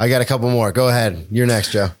 I got a couple more. Go ahead. You're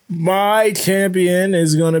next, Joe. My champion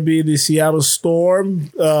is going to be the Seattle Storm,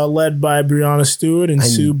 led by Breanna Stewart and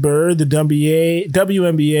Sue Bird. The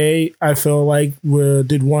WNBA, I feel like,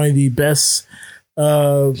 did one of the best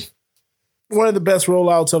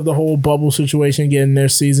rollouts of the whole bubble situation, getting their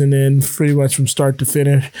season in pretty much from start to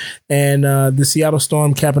finish. And the Seattle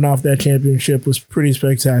Storm capping off that championship was pretty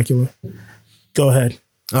spectacular. Go ahead.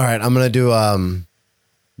 All right. I'm going to do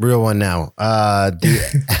real one now.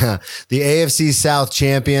 The AFC South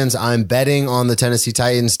champions. I'm betting on the Tennessee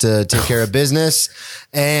Titans to take care of business.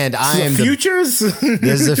 And I am futures.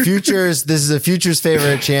 This is a futures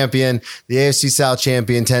favorite champion, the AFC South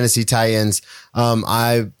champion, Tennessee Titans.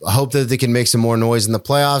 I hope that they can make some more noise in the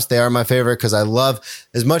playoffs. They are my favorite because I love,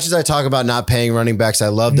 as much as I talk about not paying running backs, I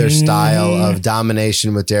love their style of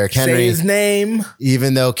domination with Derrick Henry. Say his name.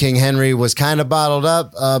 Even though King Henry was kind of bottled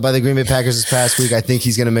up by the Green Bay Packers this past week, I think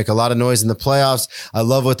he's going to make a lot of noise in the playoffs. I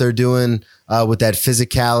love what they're doing with that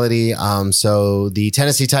physicality. So the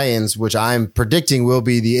Tennessee Titans, which I'm predicting will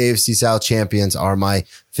be the AFC South champions, are my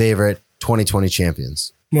favorite 2020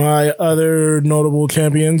 champions. My other notable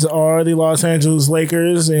champions are the Los Angeles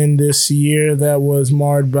Lakers in this year that was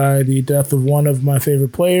marred by the death of one of my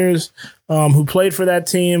favorite players who played for that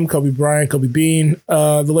team, Kobe Bryant, Kobe Bean.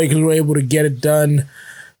 The Lakers were able to get it done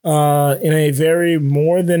in a very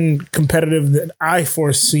more than competitive than I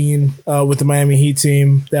foreseen with the Miami Heat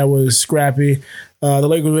team that was scrappy. The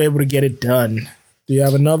Lakers were able to get it done. Do you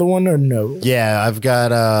have another one or no? Yeah, I've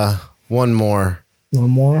got one more. One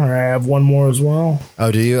more? I have one more as well.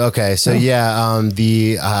 Oh, do you? Okay. So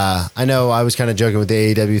I know I was kind of joking with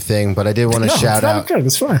the AEW thing, but I did want to shout out. Good.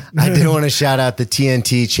 It's fine. I did want to shout out the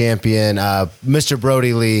TNT champion, Mr.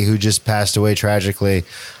 Brody Lee, who just passed away tragically.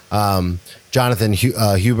 Jonathan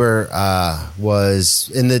Huber was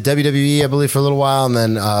in the WWE, I believe, for a little while, and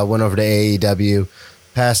then went over to AEW.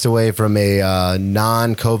 Passed away from a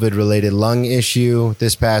non-COVID related lung issue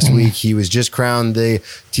this past week. He was just crowned the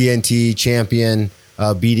TNT champion,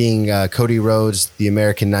 beating Cody Rhodes, the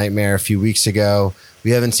American Nightmare, a few weeks ago.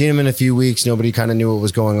 We haven't seen him in a few weeks. Nobody kind of knew what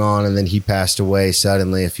was going on, and then he passed away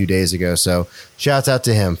suddenly a few days ago. So shouts out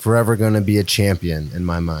to him. Forever going to be a champion in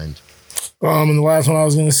my mind. And the last one I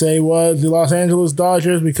was going to say was the Los Angeles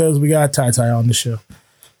Dodgers, because we got Ty on the show.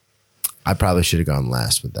 I probably should have gone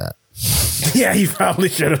last with that. Yeah, you probably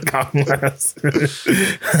should have gone last.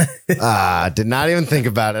 Did not even think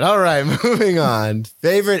about it. All right, moving on.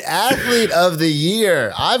 Favorite athlete of the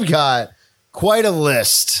year. I've got quite a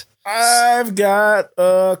list. I've got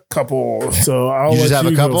a couple. So I'll just have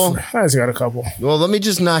a couple? I just got a couple. Well, let me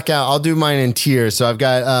just knock out. I'll do mine in tiers. So I've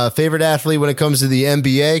got favorite athlete when it comes to the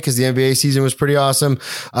NBA, because the NBA season was pretty awesome.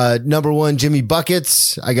 Number one, Jimmy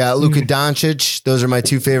Buckets. I got Luka Doncic. Those are my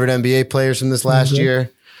two favorite NBA players from this last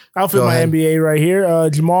year. I'll fit my NBA right here.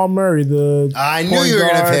 Jamal Murray, I knew you were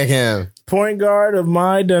going to pick him. Point guard of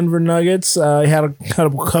my Denver Nuggets. He had a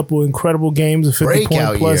couple incredible games, a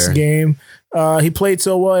 50-point plus game. He played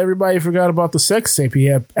so well, everybody forgot about the sex tape he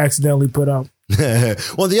had accidentally put up.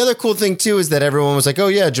 Well, the other cool thing, too, is that everyone was like, oh,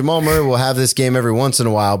 yeah, Jamal Murray will have this game every once in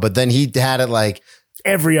a while. But then he had it like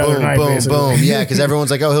every other night. Boom. Yeah, because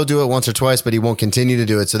everyone's like, oh, he'll do it once or twice, but he won't continue to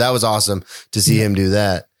do it. So that was awesome to see him do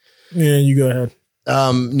that. Yeah, you go ahead.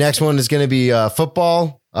 Next one is going to be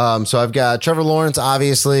football. So I've got Trevor Lawrence,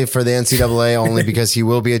 obviously, for the NCAA, only because he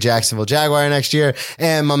will be a Jacksonville Jaguar next year.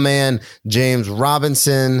 And my man, James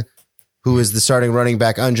Robinson, who is the starting running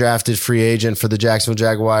back, undrafted free agent for the Jacksonville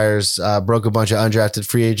Jaguars, broke a bunch of undrafted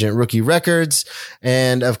free agent rookie records.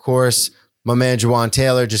 And of course, my man, Juwan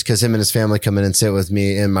Taylor, just because him and his family come in and sit with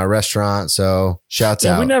me in my restaurant. So shouts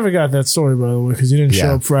out. We never got that story, by the way, because you didn't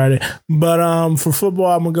show up Friday. But for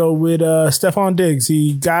football, I'm going to go with Stephon Diggs.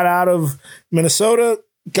 He got out of Minnesota,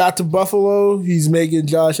 got to Buffalo. He's making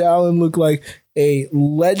Josh Allen look like a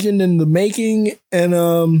legend in the making.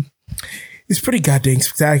 And he's pretty goddamn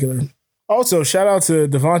spectacular. Also, shout out to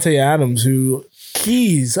Devontae Adams, who,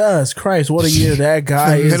 Jesus Christ, what a year that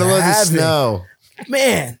guy is middle of the snow.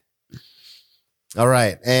 Man. All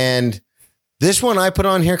right. And this one I put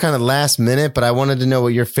on here kind of last minute, but I wanted to know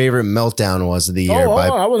what your favorite meltdown was of the year.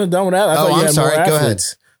 I wasn't done with that. I'm sorry. Go ahead.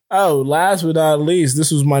 Oh, last but not least,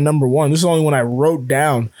 this was my number one. This is the only one I wrote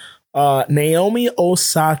down. Naomi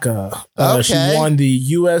Osaka. She won the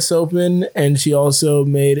U.S. Open, and she also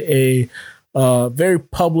made a very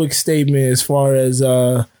public statement as far as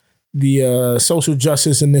the social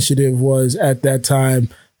justice initiative was at that time.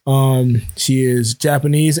 She is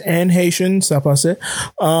Japanese and Haitian,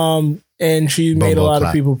 and she made a lot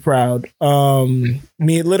of people proud.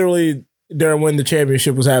 Literally during when the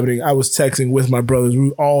championship was happening, I was texting with my brothers.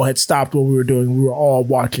 We all had stopped what we were doing. We were all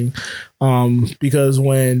watching, because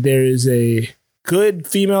when there is a good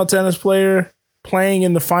female tennis player playing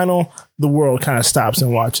in the final, the world kind of stops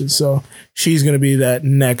and watches. So she's going to be that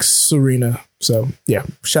next Serena. So yeah,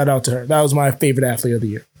 shout out to her. That was my favorite athlete of the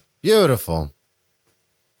year. Beautiful.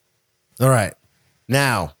 All right.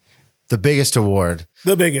 Now, the biggest award.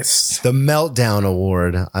 The biggest. The Meltdown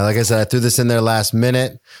Award. Like I said, I threw this in there last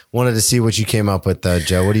minute. Wanted to see what you came up with,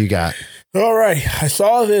 Joe. What do you got? All right. I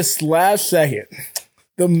saw this last second.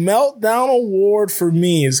 The Meltdown Award for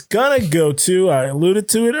me is going to go to, I alluded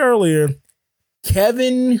to it earlier,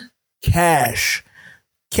 Kevin Cash.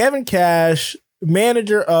 Kevin Cash,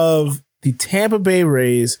 manager of the Tampa Bay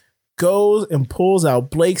Rays, goes and pulls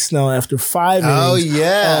out Blake Snell after 5 innings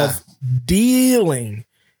of dealing.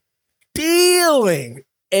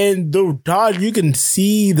 And the Dodgers, you can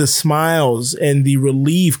see the smiles and the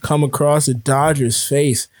relief come across the Dodgers'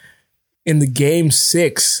 face in the Game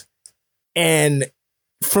 6. And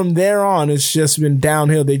from there on, it's just been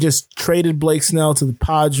downhill. They just traded Blake Snell to the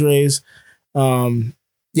Padres.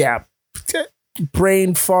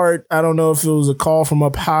 Brain fart. I don't know if it was a call from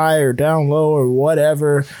up high or down low or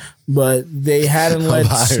whatever, but they hadn't let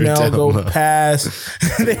Snell go past.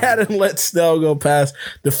 They hadn't let Snell go past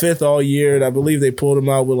the fifth all year, and I believe they pulled him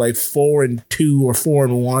out with like 4-2 or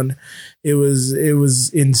 4-1. It was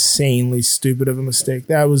insanely stupid of a mistake.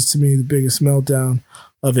 That was, to me, the biggest meltdown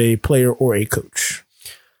of a player or a coach.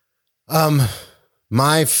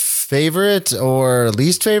 My favorite or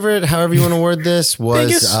least favorite, however you want to word this,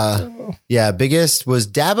 was biggest was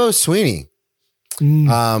Dabo Sweeney.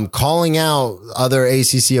 Calling out other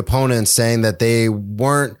ACC opponents, saying that they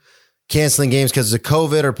weren't canceling games because of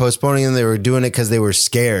COVID or postponing them. They were doing it because they were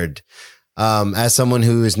scared. As someone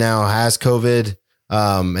who now has COVID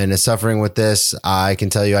and is suffering with this, I can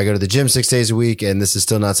tell you I go to the gym 6 days a week, and this is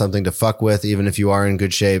still not something to fuck with, even if you are in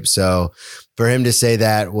good shape. So for him to say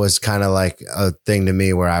that was kind of like a thing to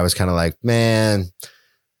me where I was kind of like, man,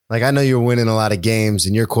 like, I know you're winning a lot of games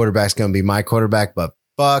and your quarterback's going to be my quarterback, but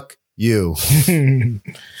fuck you. For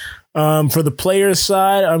the players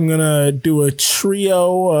side, I'm going to do a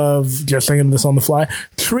trio of, just thinking of this on the fly,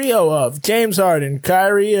 of James Harden,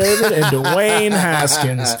 Kyrie Irving, and Dwayne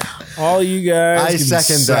Haskins. All you guys. I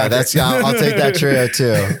second that. I'll take that trio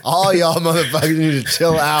too. All y'all motherfuckers need to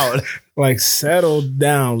chill out. Like, settle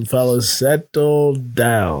down, fellas. Settle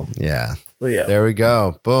down. Yeah. There we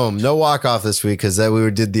go. Boom. No walk-off this week because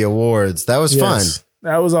we did the awards. That was fun.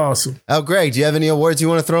 That was awesome. Oh, Greg, do you have any awards you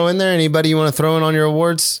want to throw in there? Anybody you want to throw in on your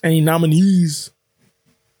awards? Any nominees?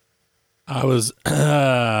 I was,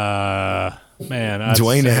 man.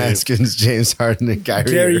 Dwayne Haskins, James Harden, and Kyrie.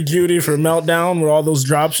 Jerry Jeudy for Meltdown with all those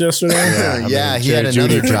drops yesterday. Yeah, he had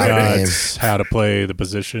another drop game. How to play the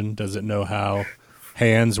position. Doesn't know how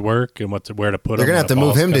hands work and where to put them. They're going to have to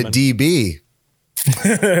move him to DB.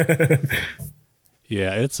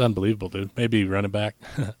 Yeah, it's unbelievable, dude. Maybe running back.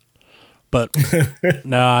 But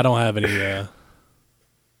no, I don't have any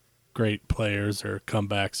great players or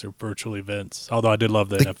comebacks or virtual events. Although I did love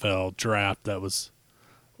the NFL draft. That was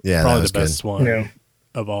probably the best one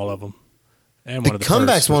of all of them. And the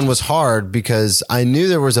comebacks one was hard because I knew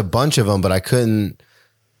there was a bunch of them, but I couldn't.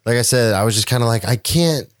 Like I said, I was just kind of like, I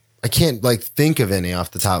can't like think of any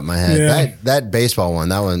off the top of my head. Yeah. That baseball one,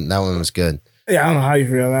 that one was good. Yeah, I don't know how you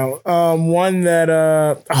forgot that one. One that,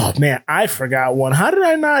 oh man, I forgot one. How did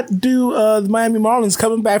I not do the Miami Marlins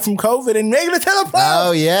coming back from COVID and making it to the playoffs?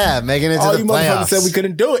 Oh yeah, making it to the playoffs. All you motherfuckers said we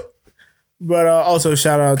couldn't do it. But also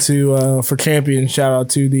shout out to, for champion, shout out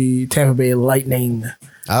to the Tampa Bay Lightning.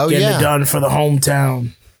 Oh Getting it done for the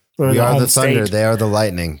hometown. We are the Thunder. They are the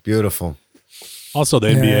Lightning. Beautiful. Also the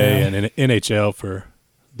NBA and NHL for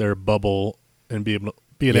their bubble and being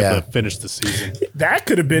able to finish the season. That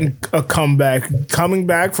could have been a comeback, coming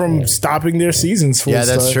back from stopping their seasons.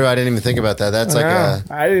 That's true. I didn't even think about that. That's like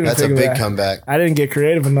that's a big comeback. I didn't get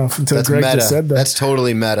creative enough until Greg just said that. That's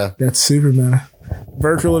totally meta. That's super meta.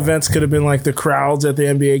 Virtual events could have been like the crowds at the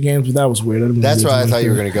NBA games, but that was weird. That's why I thought you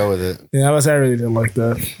were going to go with it. Yeah, I really didn't like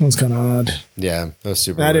that. It was kind of odd. Yeah, that was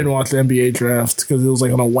super I didn't watch the NBA draft because it was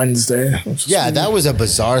like on a Wednesday. Yeah, that was a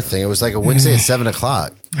bizarre thing. It was like a Wednesday at 7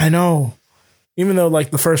 o'clock. I know. Even though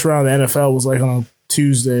like the first round of the NFL was like on a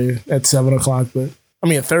Tuesday at 7 o'clock, but I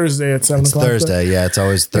mean a Thursday at 7 o'clock. Thursday, yeah. It's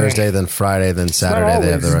always Thursday, then Friday, then Saturday.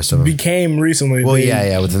 They have the rest of them. Became recently. Well,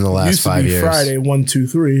 within the last 5 years. Friday 1, 2,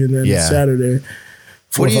 3, and then Saturday.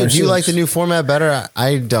 Do you like the new format better?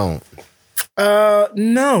 I don't.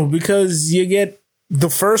 No, because you get the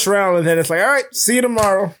first round and then it's like, all right, see you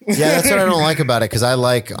tomorrow. Yeah, that's what I don't like about it because I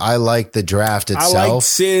like the draft itself. I like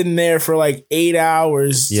sitting there for like 8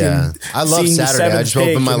 hours. Yeah, I love Saturday. I just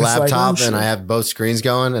open my laptop and I have both screens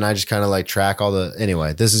going and I just kind of like track all the.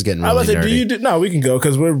 Anyway, this is getting really nerdy. No, we can go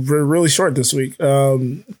because we're really short this week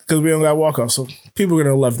because we don't got walk off. So people are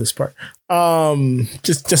gonna love this part.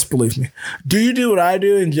 Just believe me. Do you do what I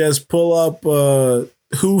do and just pull up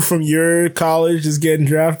who from your college is getting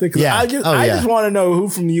drafted? Yeah. I just want to know who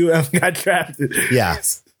from UM got drafted. Yeah.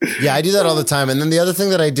 Yeah, I do that all the time. And then the other thing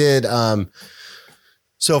that I did,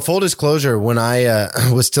 so full disclosure, when I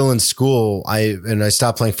was still in school, I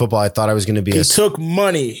stopped playing football, I thought I was going to be took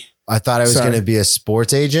money. I thought I was going to be a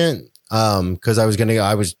sports agent. Cause I was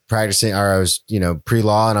practicing or I was,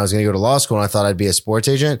 pre-law and I was going to go to law school and I thought I'd be a sports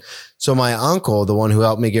agent. So my uncle, the one who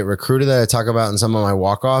helped me get recruited that I talk about in some of my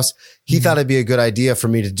walk-offs, he thought it'd be a good idea for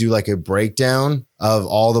me to do like a breakdown of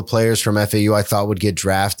all the players from FAU I thought would get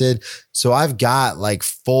drafted. So I've got like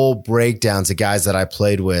full breakdowns of guys that I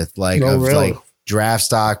played with, like draft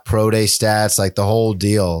stock, pro day stats, like the whole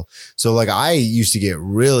deal. So like I used to get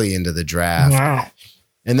really into the draft. Wow.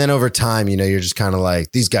 And then over time, you're just kind of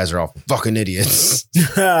like, these guys are all fucking idiots.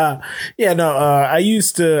 I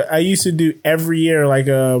used to do every year, like,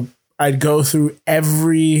 I'd go through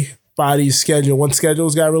everybody's schedule. Once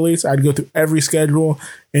schedules got released, I'd go through every schedule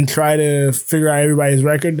and try to figure out everybody's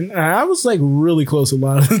record. And I was like really close a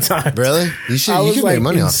lot of the time. Really? You can make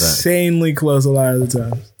money off that. Insanely close a lot of the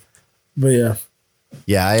time. But yeah.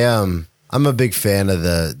 Yeah, I'm a big fan of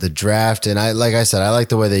the draft. And like I said, I like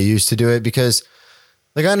the way they used to do it because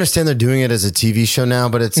like, I understand they're doing it as a TV show now,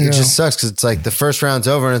 but it just sucks because it's like the first round's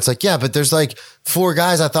over and it's like, yeah, but there's like 4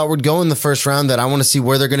 guys I thought would go in the first round that I want to see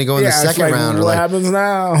where they're going to go in the second round. What happens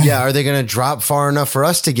now? Yeah, are they going to drop far enough for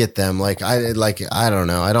us to get them? I don't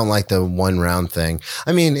know. I don't like the 1 round thing.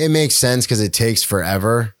 I mean, it makes sense because it takes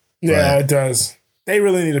forever. Yeah, it does. They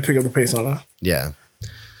really need to pick up the pace on that. Yeah.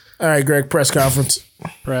 All right, Greg, press conference.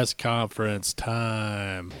 Press conference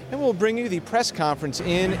time. And we'll bring you the press conference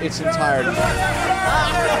in its entirety.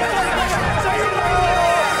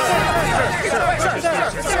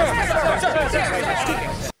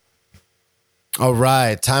 All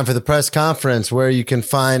right, time for the press conference where you can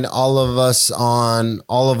find all of us on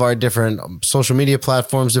all of our different social media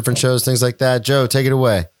platforms, different shows, things like that. Joe, take it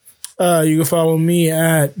away. You can follow me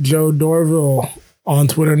at Joe Dorville on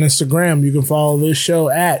Twitter and Instagram. You can follow this show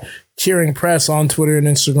at Cheering Press on Twitter and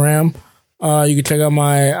Instagram. You can check out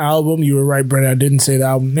my album. You were right, Brennan. I didn't say the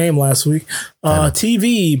album name last week.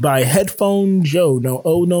 TV by Headphone Joe. No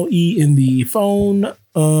O, no E in the phone.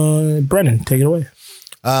 Brennan, take it away.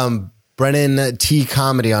 Brennan T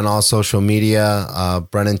Comedy on all social media.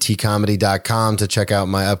 BrennanTComedy.com to check out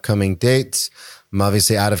my upcoming dates. I'm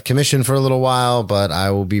obviously out of commission for a little while, but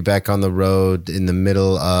I will be back on the road in the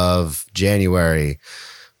middle of January.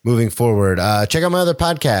 Moving forward, check out my other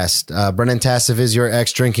podcast. Brennan Tassif is your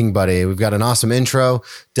ex-drinking buddy. We've got an awesome intro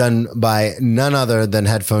done by none other than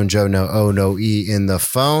Headphone Joe, no O, no E in the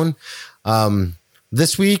phone.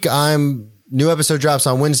 This week, new episode drops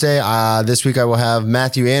on Wednesday. This week, I will have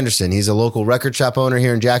Matthew Anderson. He's a local record shop owner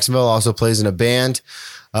here in Jacksonville, also plays in a band.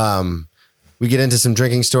 We get into some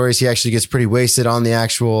drinking stories. He actually gets pretty wasted on the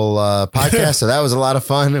actual podcast. So that was a lot of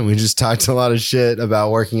fun. And we just talked a lot of shit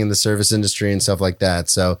about working in the service industry and stuff like that.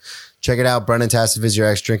 So check it out. Brennan Tassif is your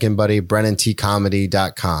ex-drinking buddy.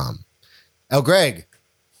 BrennanTComedy.com. Greg.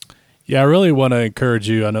 Yeah, I really want to encourage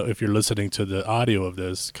you. I know if you're listening to the audio of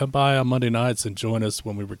this, come by on Monday nights and join us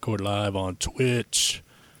when we record live on Twitch.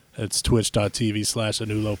 It's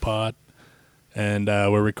twitch.tv/ANuLowPod. And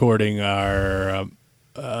we're recording our...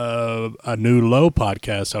 a new Low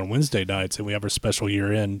podcast on Wednesday nights, and we have our special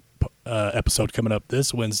year-end episode coming up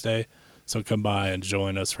this Wednesday, so come by and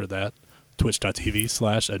join us for that.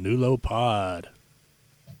 twitch.tv/ANuLowPod.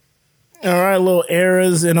 All right, little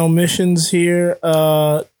errors and omissions here.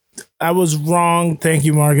 I was wrong. Thank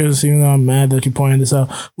you, Marcus, even though I'm mad that you pointed this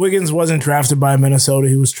out. Wiggins wasn't drafted by Minnesota.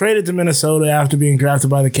 He was traded to Minnesota after being drafted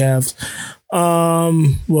by the Cavs.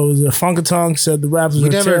 What was it? Funkatonk said the Raptors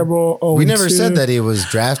are terrible. We never said that he was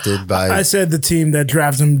drafted by. I said the team that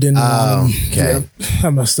drafted him didn't. Okay. Yeah, I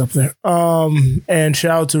messed up there. And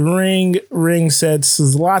shout out to Ring. Ring said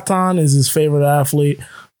Zlatan is his favorite athlete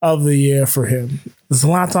of the year for him.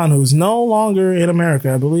 Zlatan, who's no longer in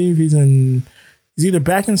America. I believe he's either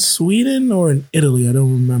back in Sweden or in Italy. I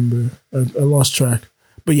don't remember. I lost track.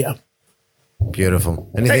 But yeah.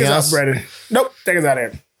 Beautiful. Anything take else? Us out, Brandon. Nope. Take us out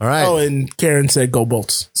of here. All right. Oh, and Karen said go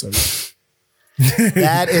Bolts. So.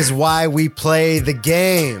 That is why we play the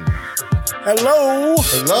game. Hello.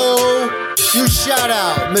 You shout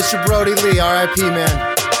out Mr. Brody Lee, RIP, man.